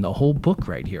truest thing in the whole book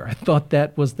right here. I thought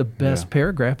that was the best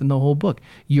paragraph in the whole book.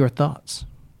 Your thoughts?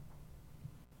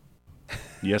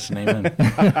 Yes and amen.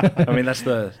 I mean, that's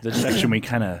the section we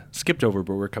kind of skipped over,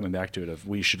 but we're coming back to it of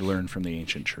we should learn from the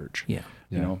ancient church. You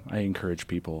know, I encourage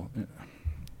people,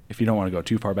 if you don't want to go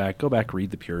too far back, go back, read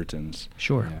the Puritans.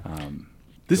 Sure.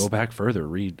 Go back further,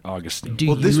 read Augustine. Do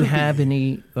you have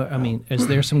any, is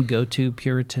there some go-to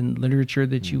Puritan literature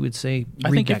that you would say,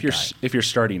 I think if you're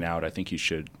starting out, I think you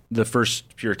should. The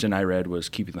first Puritan I read was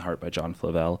Keeping the Heart by John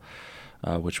Flavel,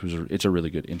 which it's a really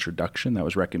good introduction that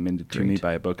was recommended to me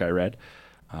by a book I read.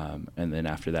 And then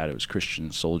after that, it was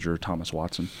Christian Soldier, Thomas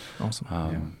Watson.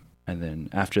 Awesome. And then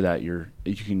after that, you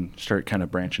can start kind of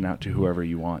branching out to whoever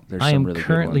you want. There's I some am really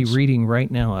currently good ones. reading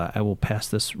right now, I will pass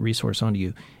this resource on to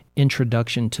you,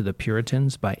 Introduction to the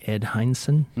Puritans by Ed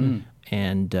Hindson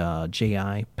and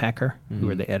J.I. Packer, who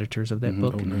are the editors of that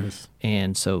book. Oh, nice.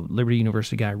 And so Liberty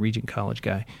University guy, Regent College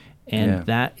guy. And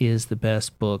that is the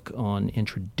best book on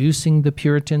introducing the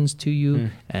Puritans to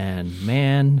you. And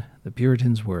man, the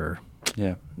Puritans were...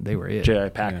 they were it. J.I.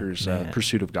 Packer's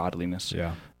Pursuit of Godliness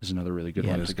is another really good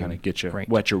one to kind of get you,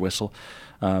 wet your whistle.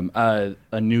 A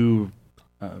new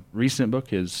recent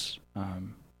book is,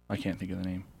 I can't think of the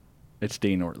name. It's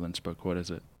Dane Ortland's book. What is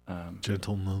it?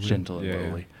 Gentle and Lowly. Gentle and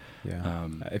Lowly.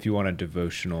 If you want a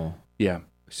devotional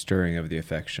stirring of the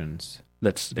affections.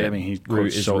 He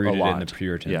quotes is a rooted lot in the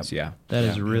Puritans. That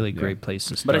is a really great place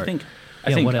to start. But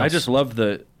I think I just love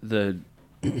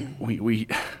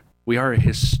we are a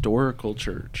historical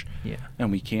church,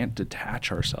 and we can't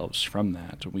detach ourselves from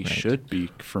that. We should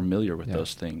be familiar with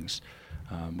those things.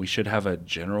 We should have a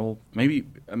general,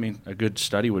 a good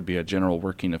study would be a general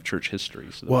working of church history.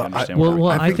 So that we understand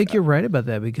I think you're right about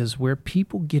that, because where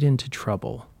people get into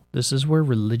trouble, this is where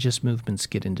religious movements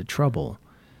get into trouble,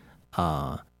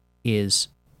 is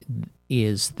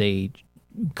they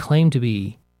claim to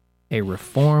be a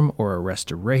reform or a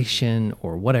restoration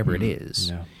or whatever it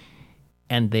is.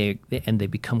 And they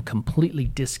become completely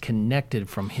disconnected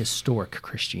from historic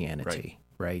Christianity,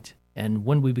 right? And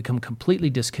when we become completely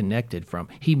disconnected from,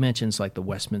 he mentions like the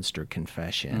Westminster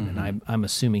Confession, and I'm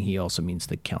assuming he also means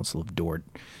the Council of Dort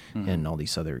and all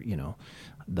these other,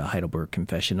 the Heidelberg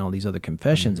Confession, all these other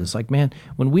confessions. It's like, man,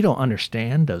 when we don't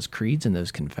understand those creeds and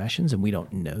those confessions and we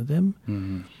don't know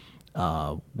them,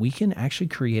 we can actually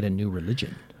create a new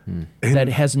religion. That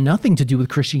has nothing to do with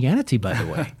Christianity, by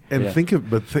the way. And think of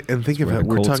how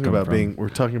we're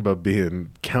talking about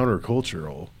being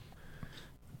countercultural.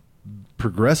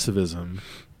 Progressivism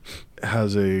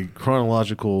has a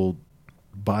chronological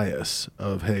bias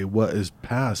of, hey, what is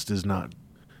past is not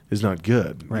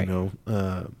good, right.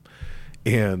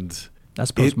 And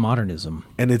That's postmodernism.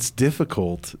 And it's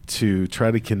difficult to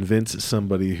try to convince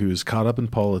somebody who's caught up in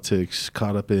politics,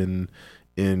 caught up in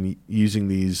using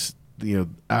these,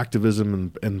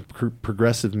 activism and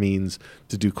progressive means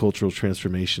to do cultural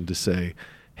transformation, to say,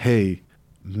 hey,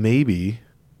 maybe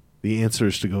the answer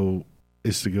is to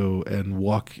go and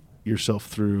walk yourself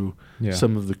through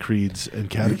some of the creeds and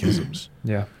catechisms.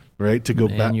 Yeah. Right? To go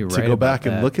back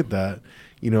and look at that.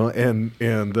 And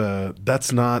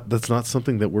that's not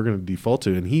something that we're going to default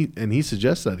to. And he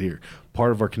suggests that here.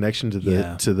 Part of our connection to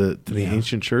the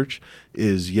ancient church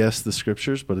is, yes, the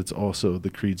scriptures, but it's also the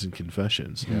creeds and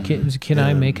confessions. Yeah. Can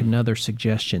I make another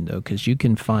suggestion, though? Because you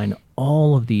can find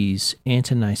all of these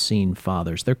ante-Nicene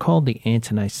fathers. They're called the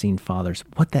ante-Nicene fathers.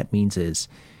 What that means is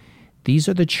these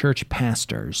are the church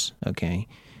pastors, okay,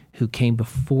 who came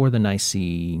before the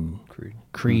Nicene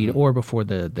Creed or before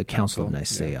the Council of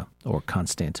Nicaea or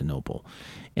Constantinople.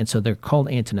 And so they're called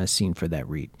ante-Nicene for that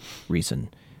reason.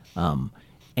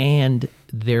 And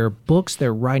their books,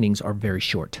 their writings are very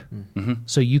short. Mm-hmm.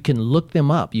 So you can look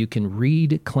them up. You can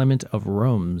read Clement of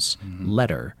Rome's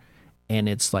letter, and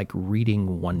it's like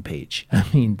reading one page. I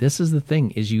mean, this is the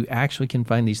thing, is you actually can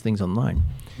find these things online.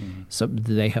 Mm-hmm. So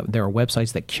there are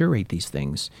websites that curate these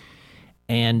things.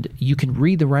 And you can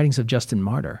read the writings of Justin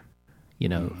Martyr,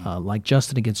 like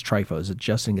Justin Against Trypho. Is it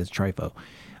Justin Against Trypho?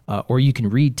 Or you can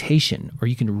read Tatian, or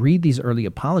you can read these early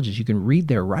apologists. You can read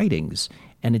their writings,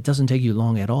 and it doesn't take you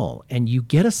long at all. And you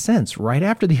get a sense right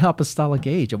after the apostolic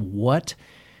age of what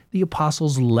the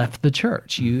apostles left the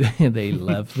church. They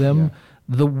left them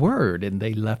the word, and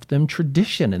they left them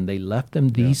tradition, and they left them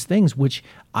these things, which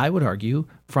I would argue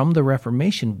from the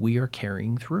Reformation we are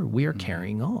carrying through. We are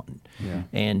carrying on. Yeah.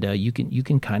 And you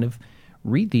can kind of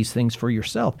read these things for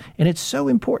yourself. And it's so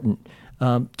important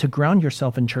to ground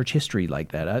yourself in church history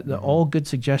like that. All good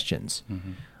suggestions.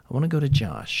 Mm-hmm. I want to go to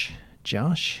Josh.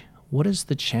 Josh, what is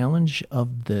the challenge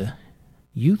of the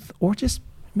youth, or just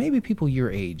maybe people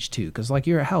your age too? Because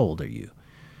how old are you?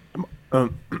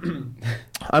 I'm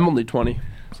only 20,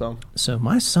 So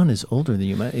my son is older than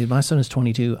you. My son is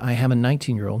 22. I have a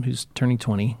 19-year-old who's turning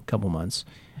 20 a couple months,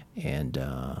 and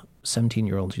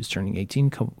 17-year-old who's turning 18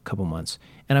 couple months.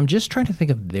 And I'm just trying to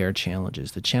think of their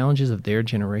challenges, the challenges of their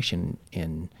generation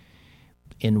in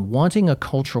wanting a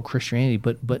cultural Christianity,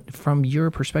 but from your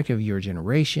perspective, your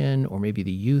generation, or maybe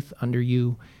the youth under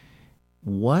you,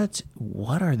 what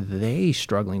are they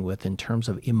struggling with in terms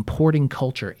of importing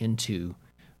culture into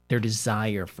their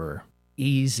desire for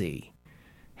easy,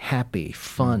 happy,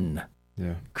 fun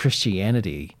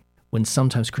Christianity, when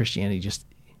sometimes Christianity just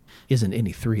isn't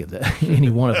any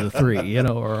one of the three,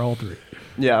 or all three?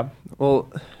 Yeah.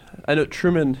 Well, I know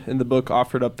Trueman in the book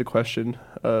offered up the question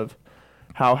of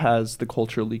how has the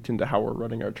culture leaked into how we're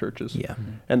running our churches? Yeah.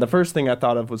 And the first thing I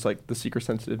thought of was like the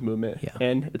seeker-sensitive movement. Yeah.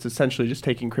 And it's essentially just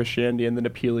taking Christianity and then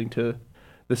appealing to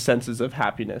the senses of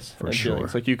happiness and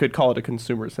feelings. Like you could call it a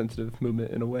consumer-sensitive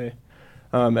movement in a way.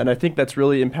 And I think that's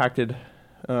really impacted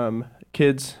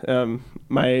kids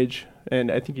my age, and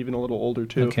I think even a little older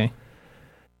too. Okay.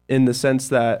 In the sense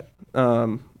that,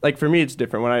 like for me, it's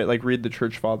different. When I read the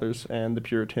church fathers and the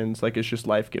Puritans, it's just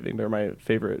life-giving. They're my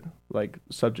favorite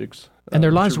subjects. And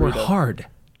their lives were hard.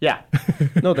 Yeah.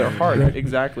 No, they're hard.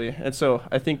 Exactly. And so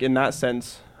I think in that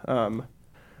sense,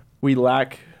 we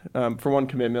lack, for one,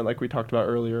 commitment, like we talked about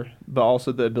earlier, but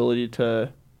also the ability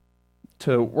to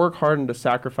work hard and to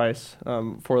sacrifice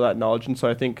for that knowledge. And so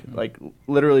I think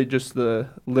literally just the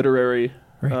literary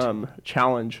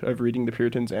challenge of reading the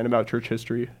Puritans and about church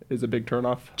history is a big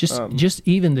turnoff. Just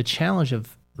even the challenge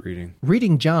of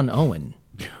reading John Owen.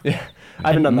 Yeah, I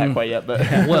haven't done that quite yet, but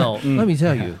let me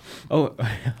tell you.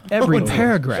 Every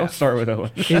paragraph. I'll start with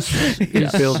Owen. is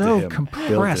so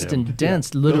compressed and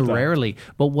dense literarily.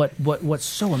 But what's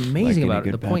so amazing about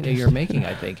it, the point that you're making,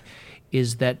 I think,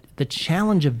 is that the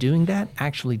challenge of doing that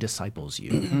actually disciples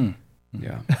you.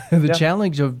 The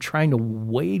challenge of trying to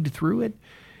wade through it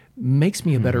makes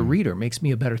me a better reader, makes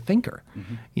me a better thinker,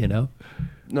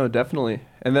 No, definitely.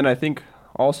 And then I think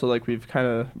also, like we've kind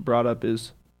of brought up,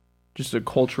 is just a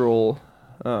cultural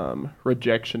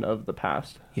rejection of the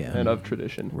past and of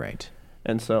tradition. Right.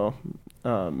 And so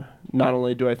not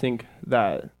only do I think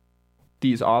that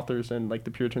these authors and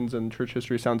the Puritans and church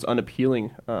history sounds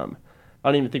unappealing, I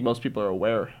don't even think most people are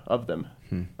aware of them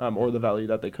or the value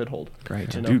that they could hold.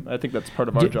 Right. I think that's part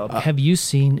of our job. Have you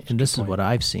seen, and this is what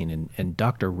I've seen, and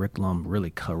Dr. Rick Lum really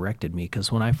corrected me,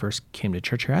 because when I first came to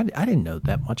church here, I didn't know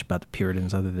that much about the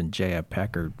Puritans other than J.I.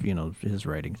 Packer, his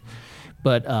writings.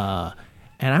 But,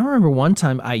 and I remember one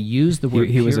time I used the word...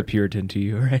 He was a Puritan to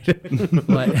you,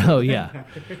 right? Oh, yeah.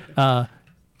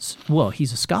 Well,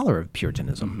 he's a scholar of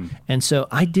Puritanism. Mm-hmm. And so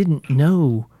I didn't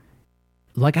know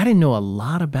like I didn't know a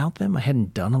lot about them. I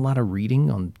hadn't done a lot of reading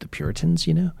on the Puritans,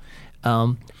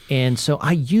 and so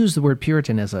I used the word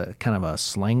Puritan as a kind of a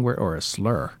slang word or a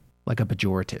slur, like a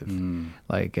pejorative.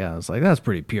 Like I was like, that's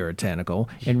pretty puritanical.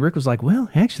 And Rick was like, well,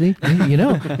 actually,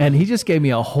 and he just gave me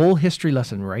a whole history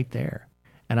lesson right there.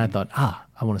 And I thought,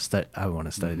 I want to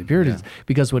study the Puritans,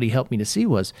 because what he helped me to see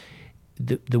was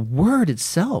the word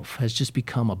itself has just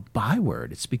become a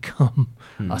byword. It's become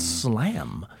a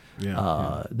slam.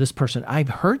 This person, I've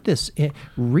heard this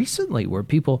recently where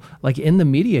people like in the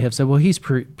media have said, well, he's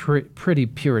pretty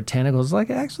puritanical. It's like,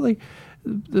 actually,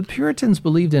 the Puritans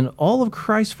believed in all of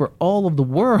Christ for all of the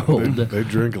world. They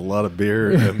drink a lot of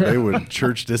beer, and they would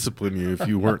church discipline you if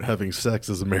you weren't having sex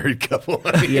as a married couple.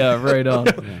 Yeah, right on.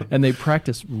 And they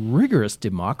practice rigorous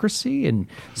democracy. And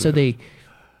so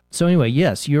so anyway,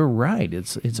 yes, you're right.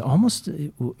 It's almost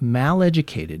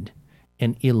mal-educated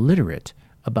and illiterate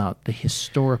about the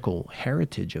historical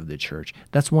heritage of the church.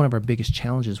 That's one of our biggest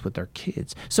challenges with our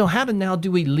kids. So how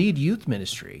do we lead youth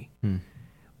ministry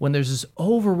when there's this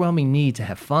overwhelming need to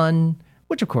have fun,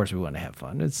 which of course we want to have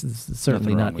fun. It's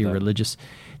certainly not irreligious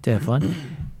to have fun.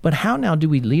 But how now do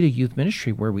we lead a youth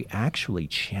ministry where we actually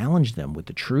challenge them with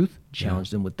the truth, challenge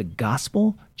them with the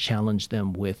gospel, challenge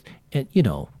them with,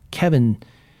 Kevin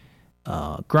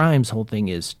Grimes' whole thing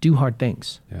is do hard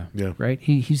things. Yeah. Right?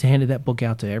 He's handed that book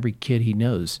out to every kid he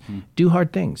knows. Do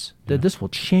hard things. This will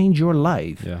change your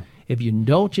life. Yeah. If you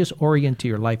don't just orient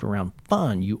your life around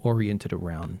fun, you orient it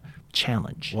around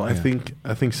challenge. Well, I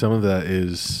think some of that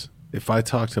is, if I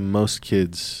talk to most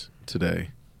kids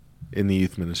today in the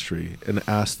youth ministry and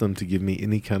ask them to give me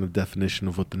any kind of definition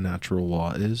of what the natural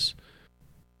law is,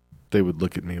 they would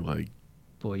look at me like,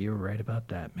 boy, you're right about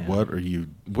that, man. What are you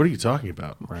talking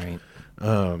about? Right.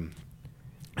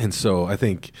 And so I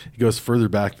think it goes further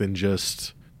back than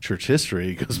just church history.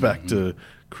 It goes back to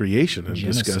creation and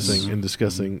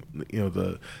discussing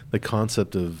the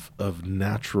concept of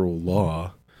natural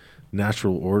law,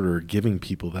 natural order, giving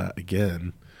people that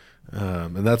again.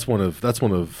 And that's one of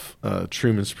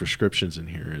Trueman's prescriptions in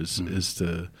here is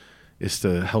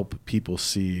to help people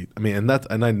see. I mean,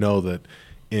 and I know that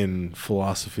in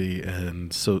philosophy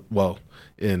and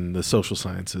in the social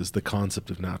sciences, the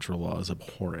concept of natural law is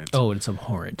abhorrent. Oh, it's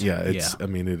abhorrent. Yeah, I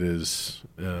mean, it is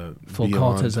full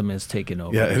cultism has taken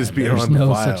over. Yeah, it is beyond. There's no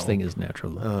vile. such thing as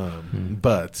natural law.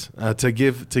 But to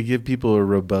give people a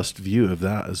robust view of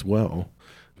that as well,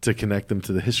 to connect them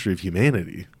to the history of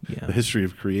humanity, the history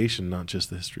of creation, not just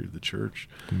the history of the church.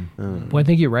 Well, I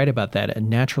think you're right about that. And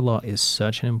natural law is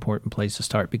such an important place to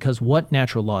start, because what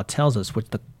natural law tells us,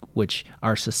 which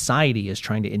our society is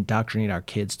trying to indoctrinate our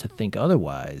kids to think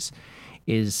otherwise,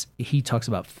 is he talks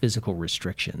about physical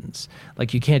restrictions.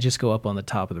 Like, you can't just go up on the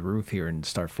top of the roof here and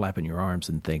start flapping your arms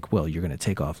and think, well, you're going to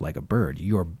take off like a bird.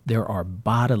 There are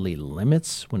bodily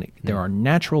limits. There are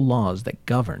natural laws that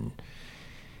govern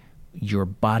your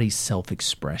body's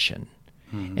self-expression.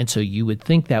 And so you would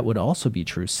think that would also be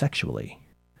true sexually.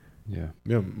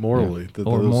 Morally.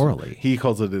 Morally. He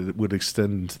calls it would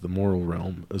extend into the moral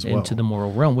realm as well. Into the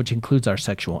moral realm, which includes our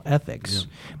sexual ethics.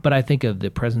 But I think of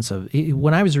the presence of,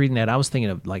 when I was reading that, I was thinking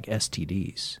of like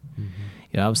STDs.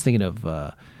 I was thinking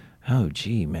of, oh,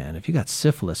 gee, man, if you got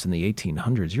syphilis in the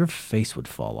 1800s, your face would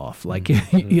fall off. Like,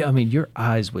 I mean, your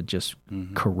eyes would just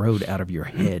corrode out of your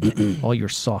head. All your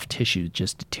soft tissue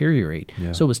just deteriorate.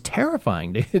 Yeah. So it was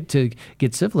terrifying to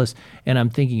get syphilis. And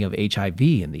I'm thinking of HIV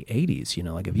in the 80s.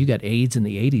 Like if you got AIDS in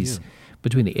the 80s,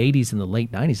 between the 80s and the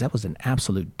late 90s, that was an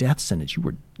absolute death sentence.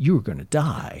 You were going to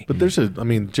die. But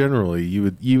generally,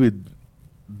 you would.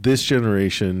 This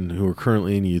generation who are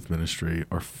currently in youth ministry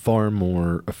are far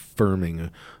more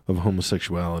affirming of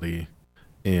homosexuality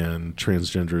and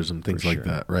transgenderism, things like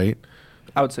that, right?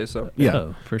 I would say so.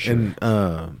 Yeah, for sure.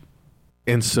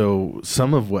 And so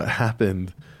some of what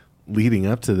happened leading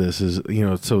up to this is,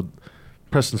 so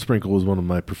Preston Sprinkle was one of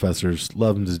my professors,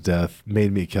 loved him to death,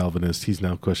 made me a Calvinist. He's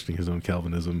now questioning his own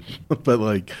Calvinism. But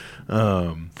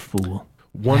fool.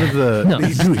 One of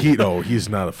the he's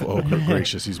not a fool. Oh,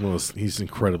 gracious, he's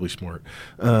incredibly smart.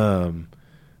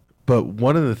 But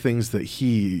one of the things that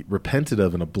he repented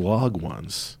of in a blog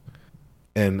once,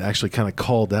 and actually kind of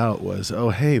called out, was,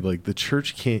 oh, hey, like the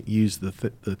church can't use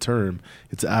the term.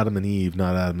 It's Adam and Eve,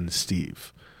 not Adam and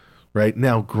Steve. Right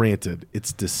now, granted,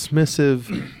 it's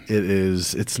dismissive.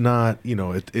 It's not.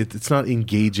 It's not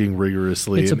engaging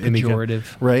rigorously. It's a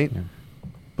pejorative, right? Yeah.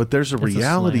 But there's a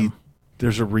reality.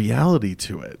 There's a reality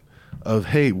to it of,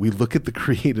 hey, we look at the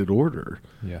created order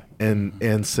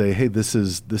and say, hey, this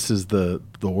is the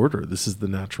order. This is the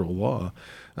natural law.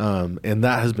 And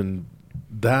that has been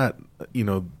that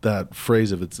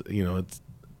phrase of it's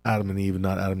Adam and Eve and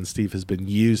not Adam and Steve has been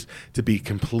used to be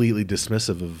completely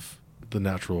dismissive of the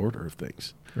natural order of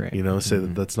things. Right. You know, say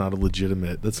that that's not a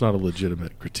legitimate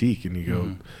critique, and you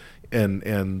go,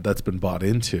 and that's been bought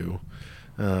into.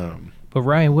 But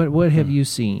Ryan, what have you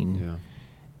seen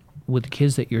with the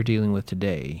kids that you're dealing with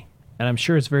today? And I'm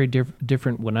sure it's very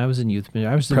different. When I was in youth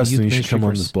ministry, Preston, you should come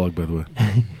on this blog, by the way.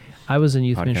 I was in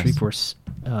youth ministry for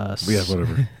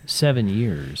 7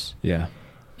 years. Yeah.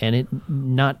 And it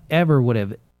not ever would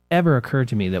have ever occurred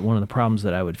to me that one of the problems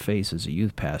that I would face as a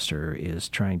youth pastor is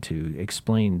trying to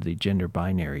explain the gender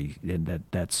binary, and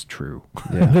that's true.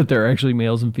 Yeah. That there are actually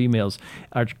males and females.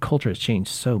 Our culture has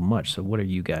changed so much. So what are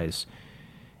you guys,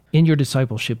 in your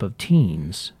discipleship of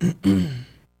teens?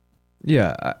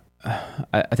 Yeah,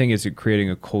 I think it's creating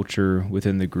a culture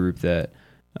within the group that,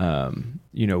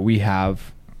 we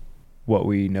have what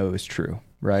we know is true,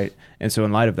 right? And so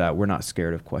in light of that, we're not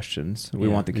scared of questions. We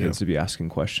want the kids to be asking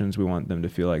questions. We want them to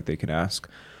feel like they can ask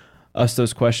us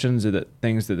those questions, or that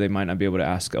things that they might not be able to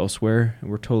ask elsewhere. And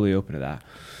we're totally open to that.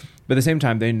 But at the same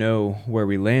time, they know where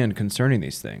we land concerning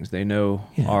these things. They know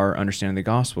our understanding of the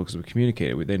gospel because we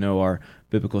communicate it. They know our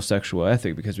biblical sexual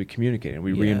ethic because we communicate it.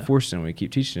 We reinforce it and we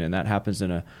keep teaching it. And that happens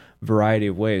in a variety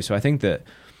of ways. So I think that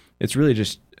it's really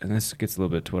just, and this gets a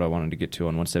little bit to what I wanted to get to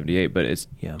on 178, but it's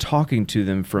talking to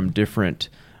them from different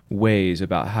ways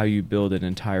about how you build an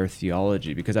entire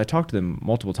theology. Because I talked to them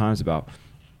multiple times about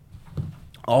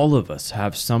all of us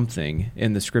have something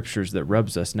in the scriptures that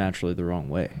rubs us naturally the wrong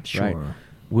way, right?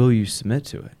 Will you submit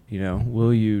to it?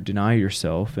 Will you deny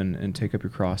yourself and take up your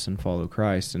cross and follow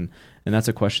Christ? And that's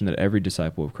a question that every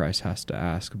disciple of Christ has to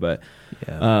ask. But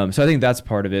so I think that's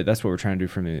part of it. That's what we're trying to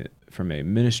do from a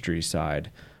ministry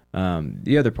side.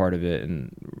 The other part of it,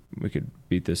 and we could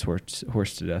beat this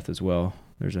horse to death as well.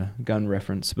 There's a gun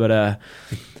reference, but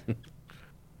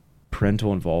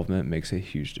parental involvement makes a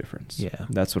huge difference. Yeah,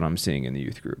 that's what I'm seeing in the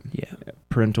youth group. Yeah,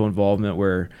 parental involvement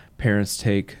where parents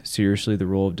take seriously the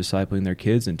role of discipling their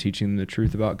kids and teaching them the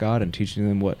truth about God and teaching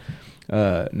them what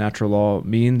natural law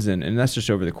means, and that's just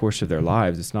over the course of their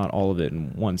lives. It's not all of it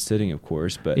in one sitting, of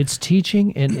course, but it's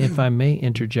teaching. And if I may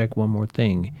interject one more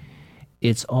thing,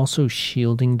 it's also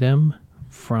shielding them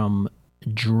from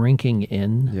drinking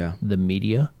in the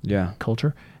media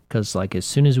culture. Because like as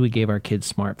soon as we gave our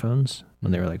kids smartphones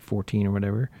when they were like 14 or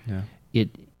whatever,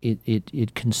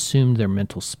 it consumed their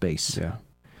mental space. Yeah.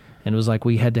 And it was like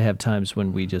we had to have times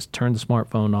when we just turn the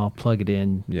smartphone off, plug it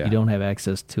in. Yeah. You don't have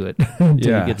access to it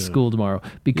until you get to school tomorrow.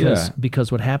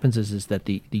 Because what happens is that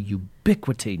the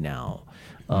ubiquity now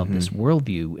of this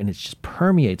worldview, and it just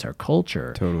permeates our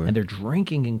culture. Totally. And they're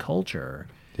drinking in culture.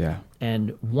 Yeah.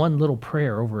 And one little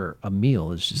prayer over a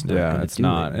meal is just not going to do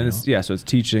it. And so it's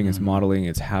teaching, it's modeling,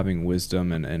 it's having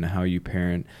wisdom and how you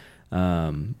parent.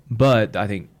 But I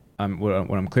think what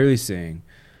I'm clearly seeing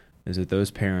is that those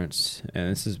parents,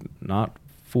 and this is not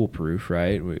foolproof,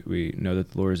 right? We know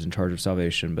that the Lord is in charge of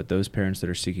salvation, but those parents that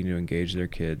are seeking to engage their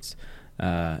kids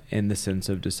in the sense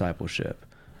of discipleship,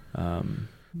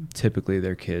 typically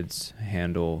their kids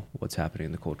handle what's happening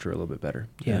in the culture a little bit better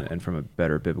and from a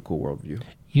better biblical worldview.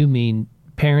 You mean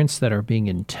parents that are being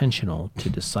intentional to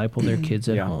disciple their kids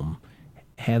at home,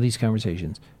 have these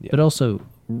conversations, but also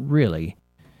really...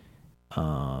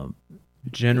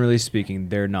 generally speaking,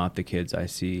 they're not the kids I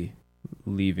see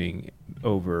leaving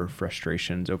over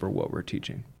frustrations over what we're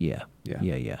teaching. Yeah.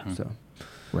 So,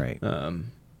 right.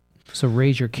 So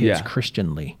raise your kids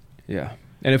Christianly. Yeah.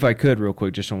 And if I could, real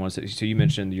quick, just on 176. So you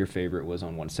mentioned your favorite was on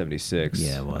 176.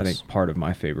 Yeah, it was. I think part of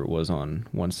my favorite was on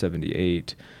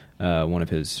 178. One of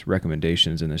his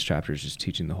recommendations in this chapter is just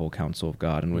teaching the whole counsel of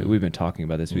God. And we've been talking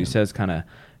about this, but he says kind of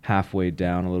halfway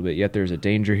down a little bit, yet there's a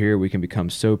danger here. We can become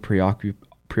so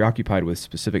preoccupied with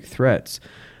specific threats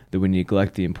that we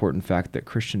neglect the important fact that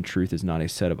Christian truth is not a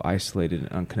set of isolated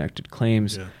and unconnected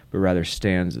claims, but rather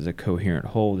stands as a coherent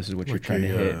whole. This is what you're trying to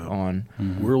hit on.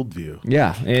 Worldview.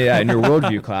 Yeah, in your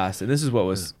worldview class. And this is what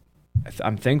was,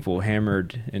 I'm thankful,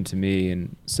 hammered into me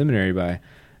in seminary by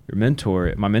your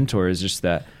mentor. My mentor is just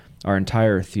that our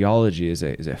entire theology is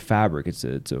a fabric. It's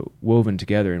a woven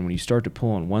together. And when you start to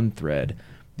pull on one thread,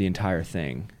 the entire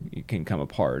thing can come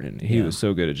apart. And he was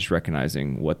so good at just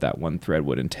recognizing what that one thread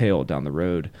would entail down the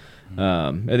road.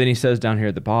 And then he says down here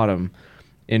at the bottom,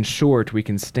 in short, we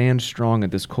can stand strong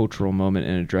at this cultural moment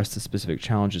and address the specific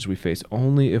challenges we face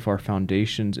only if our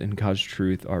foundations in God's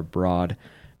truth are broad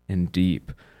and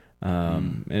deep.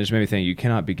 And it just made me think, you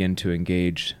cannot begin to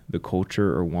engage the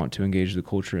culture or want to engage the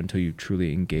culture until you've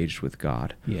truly engaged with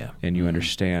God. Yeah. And you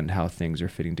understand how things are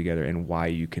fitting together and why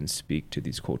you can speak to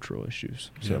these cultural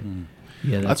issues. So,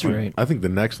 yeah, that's right. I think the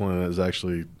next one is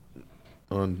actually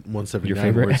on 179 Your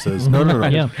favorite? where it says no,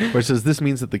 Yeah. where it says this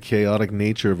means that the chaotic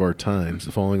nature of our times,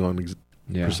 following on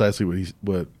precisely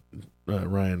what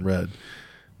Ryan read.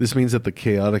 This means that the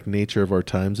chaotic nature of our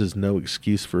times is no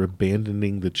excuse for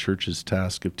abandoning the church's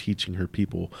task of teaching her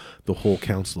people the whole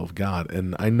counsel of God.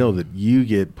 And I know that you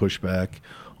get pushback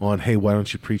on, hey, why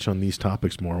don't you preach on these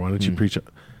topics more? Why don't you preach?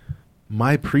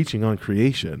 My preaching on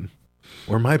creation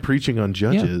or my preaching on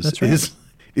Judges that's right.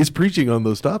 is preaching on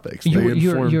those topics.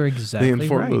 You're exactly They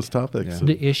inform right. those topics.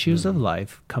 The issues of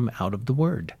life come out of the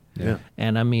Word. Yeah.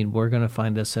 And I mean, we're going to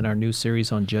find this in our new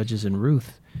series on Judges and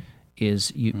Ruth.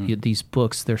 Is these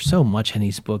books? There's so much in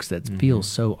these books that feels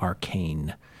so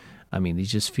arcane. I mean,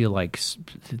 these just feel like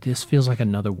this feels like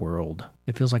another world.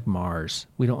 It feels like Mars.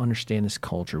 We don't understand this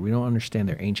culture. We don't understand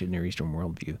their ancient Near Eastern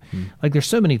worldview. Like there's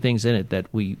so many things in it that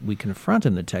we confront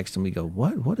in the text, and we go,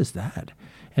 what is that?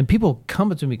 And people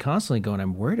come up to me constantly going,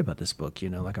 I'm worried about this book.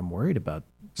 Like I'm worried about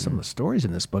some of the stories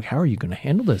in this book. How are you going to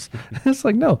handle this? It's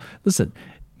like, no, listen.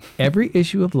 Every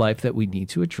issue of life that we need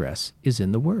to address is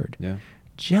in the Word. Yeah.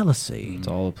 Jealousy, It's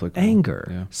all applicable.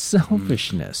 anger,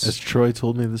 selfishness, As Troy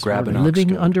told me this Grab an morning,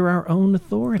 living under our own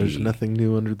authority. there's nothing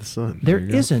new under the sun. There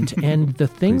isn't. And the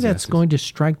thing that's Ecclesiastes. going to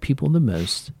strike people the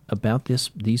most about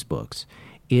these books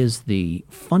is the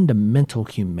fundamental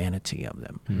humanity of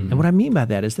them. And what I mean by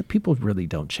that is that people really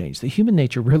don't change. The human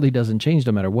nature really doesn't change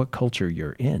no matter what culture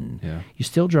you're in. Yeah. You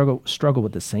still struggle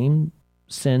with the same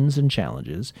sins and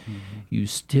challenges. You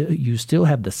still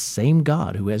have the same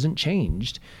God who hasn't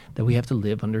changed, that we have to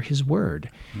live under His Word.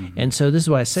 And so this is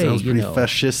why I say, Sounds pretty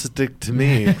fascistic to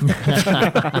me.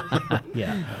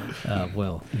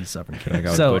 well, he's stubborn. I think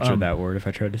I would butcher that word if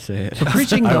I tried to say it.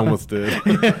 Preaching I the, almost did.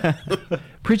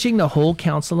 preaching the whole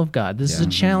counsel of God. This is a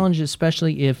challenge,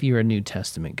 especially if you're a New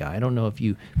Testament guy. I don't know if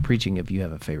you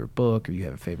have a favorite book or you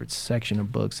have a favorite section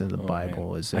of books in the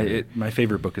Bible. Man. My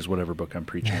favorite book is whatever book I'm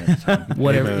preaching at the time.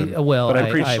 Whatever. Well, But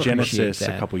I preached appreciate Genesis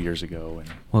that. a couple years ago. And,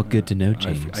 Well, good to know,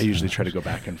 James. I usually try to go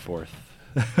back and forth.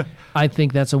 I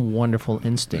think that's a wonderful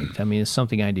instinct. I mean, it's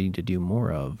something I need to do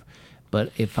more of.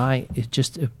 But if I'm going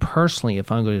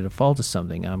to default to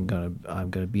something, I'm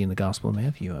gonna be in the Gospel of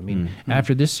Matthew. I mean,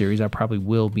 after this series, I probably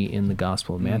will be in the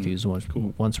Gospel of Matthew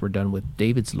once we're done with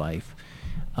David's life.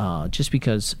 Just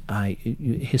because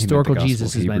historical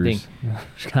Jesus is my thing.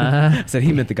 Said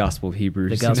he meant the Gospel of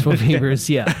Hebrews. The Gospel of Hebrews,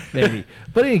 yeah, maybe.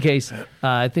 But in any case,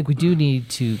 I think we do need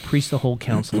to preach the whole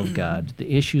counsel of God.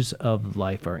 The issues of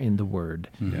life are in the Word.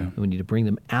 And we need to bring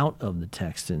them out of the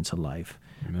text into life.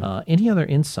 Any other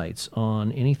insights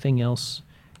on anything else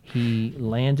he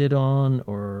landed on?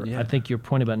 Or I think your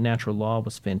point about natural law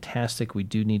was fantastic. We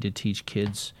do need to teach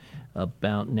kids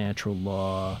about natural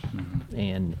law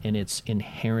and its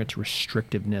inherent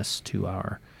restrictiveness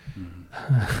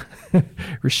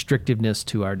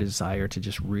to our desire to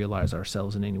just realize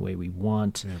ourselves in any way we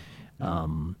want.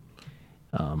 James,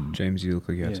 you look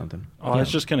like you have something. I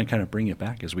was just going to kind of bring it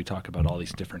back as we talk about all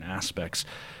these different aspects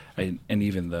and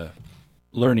even the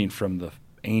learning from the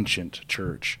ancient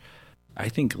church. I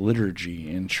think liturgy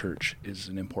in church is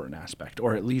an important aspect,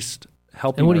 or at least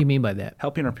helping. And what do you mean by that?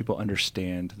 Helping our people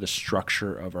understand the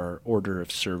structure of our order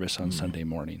of service on Sunday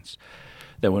mornings.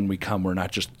 That when we come, we're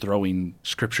not just throwing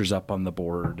scriptures up on the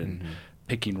board and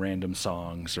picking random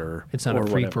songs it's not a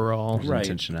free-for-all. Right.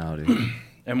 Intentionality.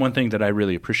 And one thing that I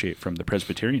really appreciate from the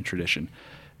Presbyterian tradition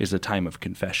is the time of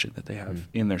confession that they have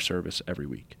in their service every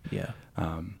week. Yeah.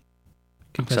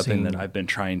 Something that I've been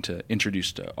trying to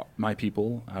introduce to my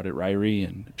people out at Ryrie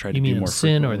and try to do more. You mean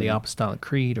sin or frequently. the Apostolic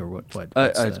Creed or what?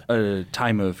 A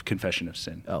time of confession of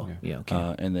sin. Oh, yeah,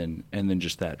 okay. And then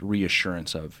just that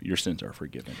reassurance of your sins are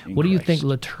forgiven. What do you think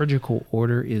liturgical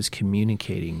order is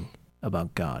communicating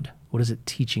about God? What is it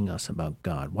teaching us about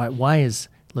God? Why is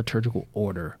liturgical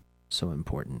order so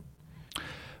important?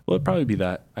 Well, it'd probably be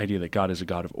that idea that God is a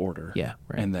God of order. Yeah,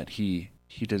 right. And that He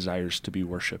desires to be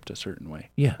worshipped a certain way.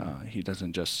 Yeah. He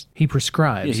doesn't just... He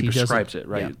prescribes. Yeah, he prescribes it,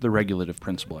 right? Yeah. The regulative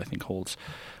principle, I think, holds.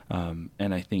 And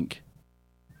I think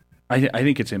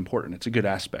it's important. It's a good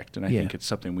aspect, and I think it's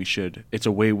something we should... It's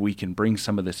a way we can bring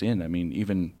some of this in. I mean,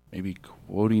 even maybe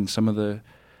quoting some of the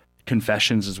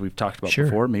confessions, as we've talked about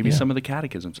before, maybe some of the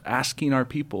catechisms, asking our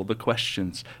people the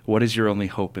questions, what is your only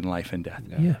hope in life and death?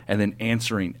 Yeah. And then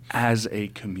answering as a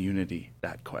community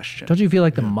that question. Don't you feel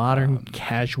like the modern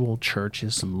casual church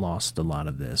has lost a lot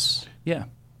of this? Yeah.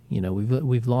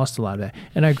 We've lost a lot of that.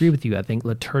 And I agree with you. I think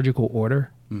liturgical order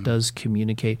does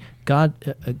communicate. God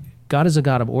is a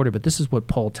God of order, but this is what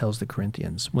Paul tells the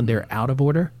Corinthians. When they're out of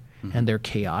order and they're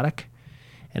chaotic,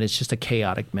 and it's just a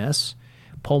chaotic mess,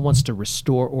 Paul wants to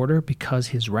restore order because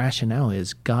his rationale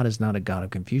is God is not a God of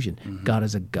confusion. Mm-hmm. God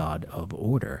is a God of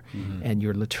order. Mm-hmm. And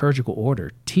your liturgical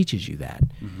order teaches you that.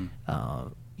 Mm-hmm.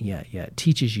 It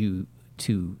teaches you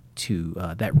to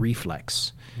that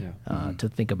reflex, to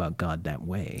think about God that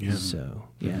way. Yeah. So,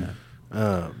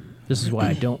 this is why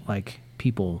I don't like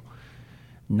people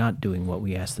not doing what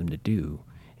we ask them to do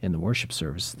in the worship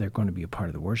service. They're going to be a part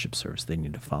of the worship service. They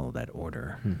need to follow that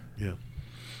order. Yeah.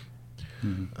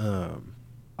 Mm-hmm.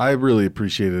 I really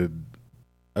appreciated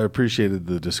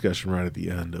the discussion right at the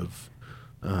end of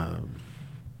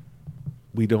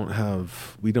we don't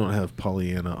have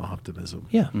Pollyanna optimism.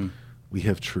 Yeah. We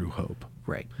have true hope.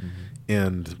 Right. Mm-hmm.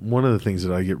 And one of the things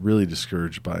that I get really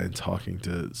discouraged by in talking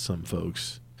to some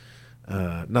folks,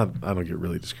 I don't get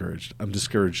really discouraged. I'm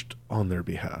discouraged on their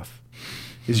behalf.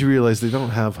 Is you realize they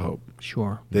don't have hope.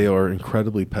 Sure. They are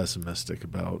incredibly pessimistic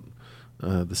about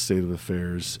the state of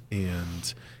affairs,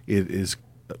 and it is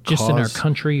just in our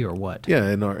country or what?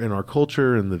 Yeah, in our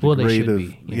culture and the degrade of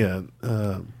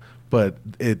but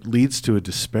it leads to a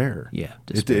despair. Yeah,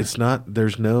 despair. It's not.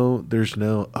 There's no.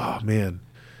 Oh man,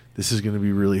 this is going to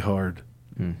be really hard.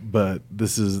 But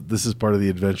this is part of the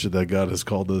adventure that God has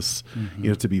called us,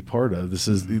 to be part of.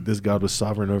 This God was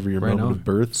sovereign over your moment of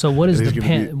birth. So what is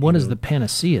the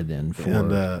panacea then for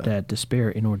that despair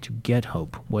in order to get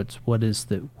hope? What is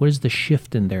the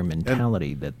shift in their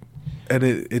mentality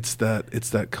it's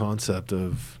that concept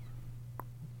of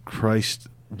Christ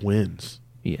wins.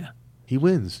 Yeah. He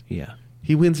wins. Yeah.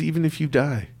 He wins even if you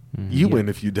die. You win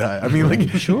if you die. I mean,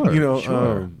 sure.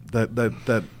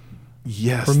 That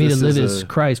yes. For me to live is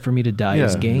Christ. For me to die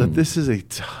is gain. That this is a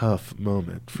tough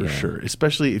moment for sure,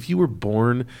 especially if you were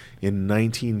born in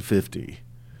 1950.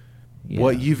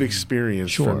 What you've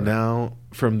experienced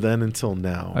from then until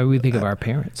now. Or we think of our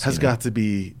parents. Has got to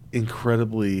be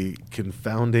incredibly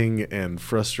confounding and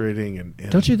frustrating. And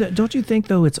don't you think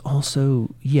though it's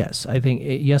also yes? I think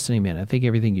yes and amen. I think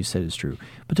everything you said is true.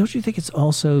 But don't you think it's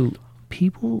also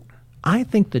people? I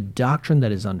think the doctrine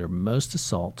that is under most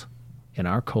assault in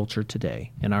our culture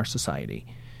today, in our society,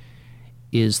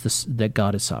 is that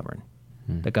God is sovereign,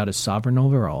 that God is sovereign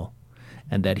over all,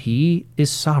 and that He is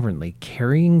sovereignly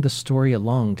carrying the story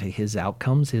along to His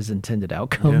outcomes, His intended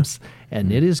outcomes,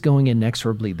 and it is going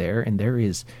inexorably there. And there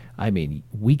is,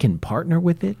 we can partner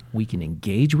with it, we can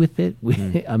engage with it. We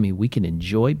can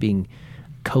enjoy being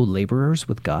co-laborers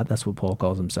with God. That's what Paul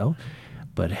calls himself.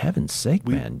 But heaven's sake,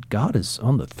 man, God is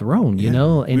on the throne, you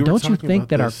know? And don't you think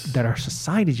that our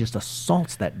society just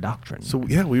assaults that doctrine? So,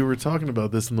 we were talking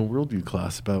about this in the worldview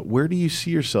class about where do you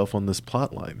see yourself on this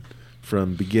plot line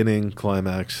from beginning,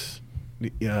 climax,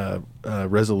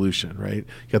 resolution, right?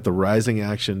 You got the rising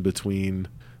action between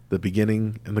the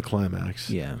beginning and the climax,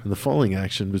 and the falling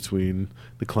action between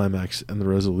the climax and the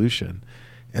resolution.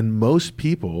 And most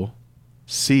people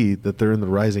see that they're in the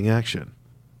rising action.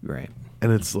 Right.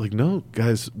 And it's like, no,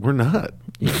 guys, we're not.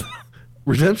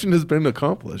 Redemption has been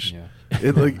accomplished.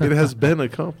 It has been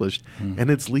accomplished,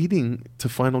 and it's leading to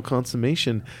final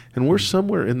consummation. And we're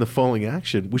somewhere in the falling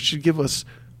action, which should give us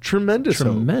tremendous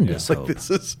hope. Hope. This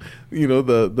is,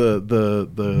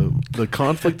 the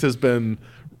conflict has been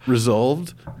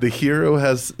resolved. The hero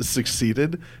has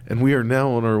succeeded, and we are now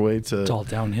on our way to. It's all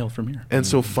downhill from here. And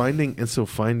so finding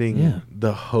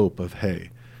the hope of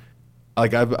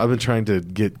like I've been trying to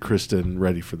get Kristen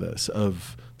ready for this.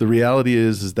 Of the reality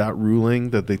is that ruling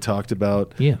that they talked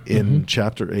about in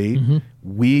chapter 8.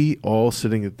 We all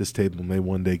sitting at this table may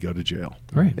one day go to jail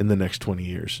in the next 20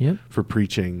 years for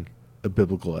preaching a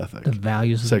biblical ethic, the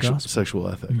values of the gospel, sexual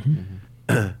ethic.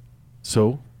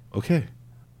 So, okay.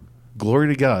 Glory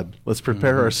to God. Let's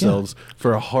prepare ourselves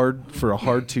for a hard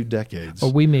 2 decades.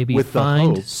 Or we may be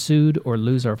fined, sued, or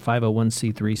lose our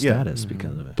 501c3 status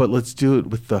because of it. But let's do it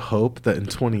with the hope that in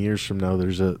 20 years from now,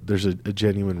 there's a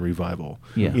genuine revival.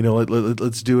 Yeah.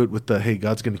 Let's do it with the, hey,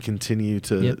 God's going to continue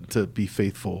to be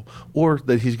faithful, or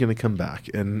that He's going to come back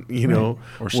and,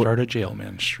 or start a jail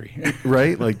ministry.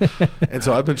 Right? And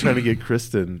so I've been trying to get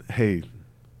Kristen, hey,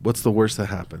 what's the worst that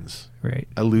happens? Right.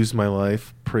 I lose my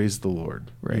life. Praise the Lord.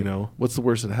 Right. What's the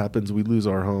worst that happens? We lose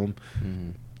our home.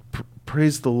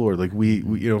 Praise the Lord. Like we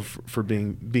for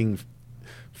being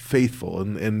faithful.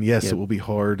 And yes, it will be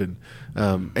hard.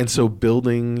 And so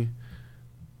building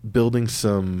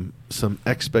some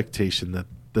expectation that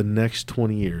the next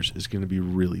 20 years is going to be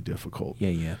really difficult.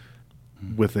 Yeah.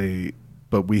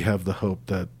 But we have the hope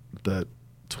that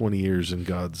 20 years in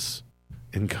God's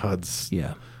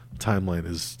timeline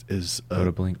is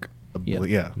a blink.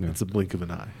 It's a blink of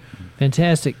an eye.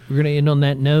 Fantastic. We're going to end on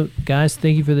that note, guys.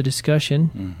 Thank you for the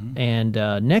discussion. And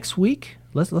next week,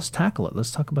 let's tackle it.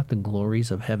 Let's talk about the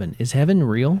glories of heaven. Is heaven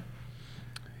real?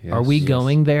 Yes. Are we Yes.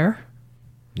 going there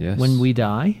Yes. when we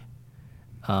die?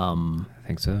 I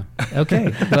think so.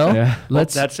 Okay. Well, Yeah.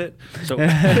 let's That's it. So All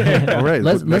right.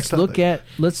 let's look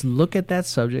at that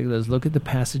subject. Let's look at the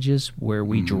passages where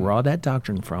we draw that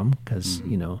doctrine from, because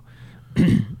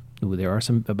there are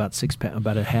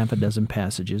about a half a dozen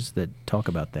passages that talk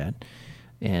about that.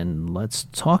 And let's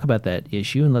talk about that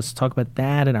issue, and let's talk about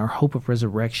that and our hope of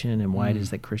resurrection and why it is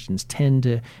that Christians tend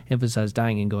to emphasize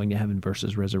dying and going to heaven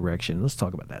versus resurrection. Let's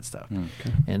talk about that stuff,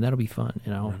 and that'll be fun.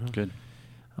 And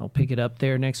I'll pick it up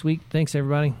there next week. Thanks,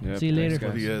 everybody. Yep, See you later.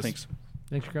 thanks, guys. Yes. thanks.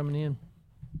 Thanks for coming in.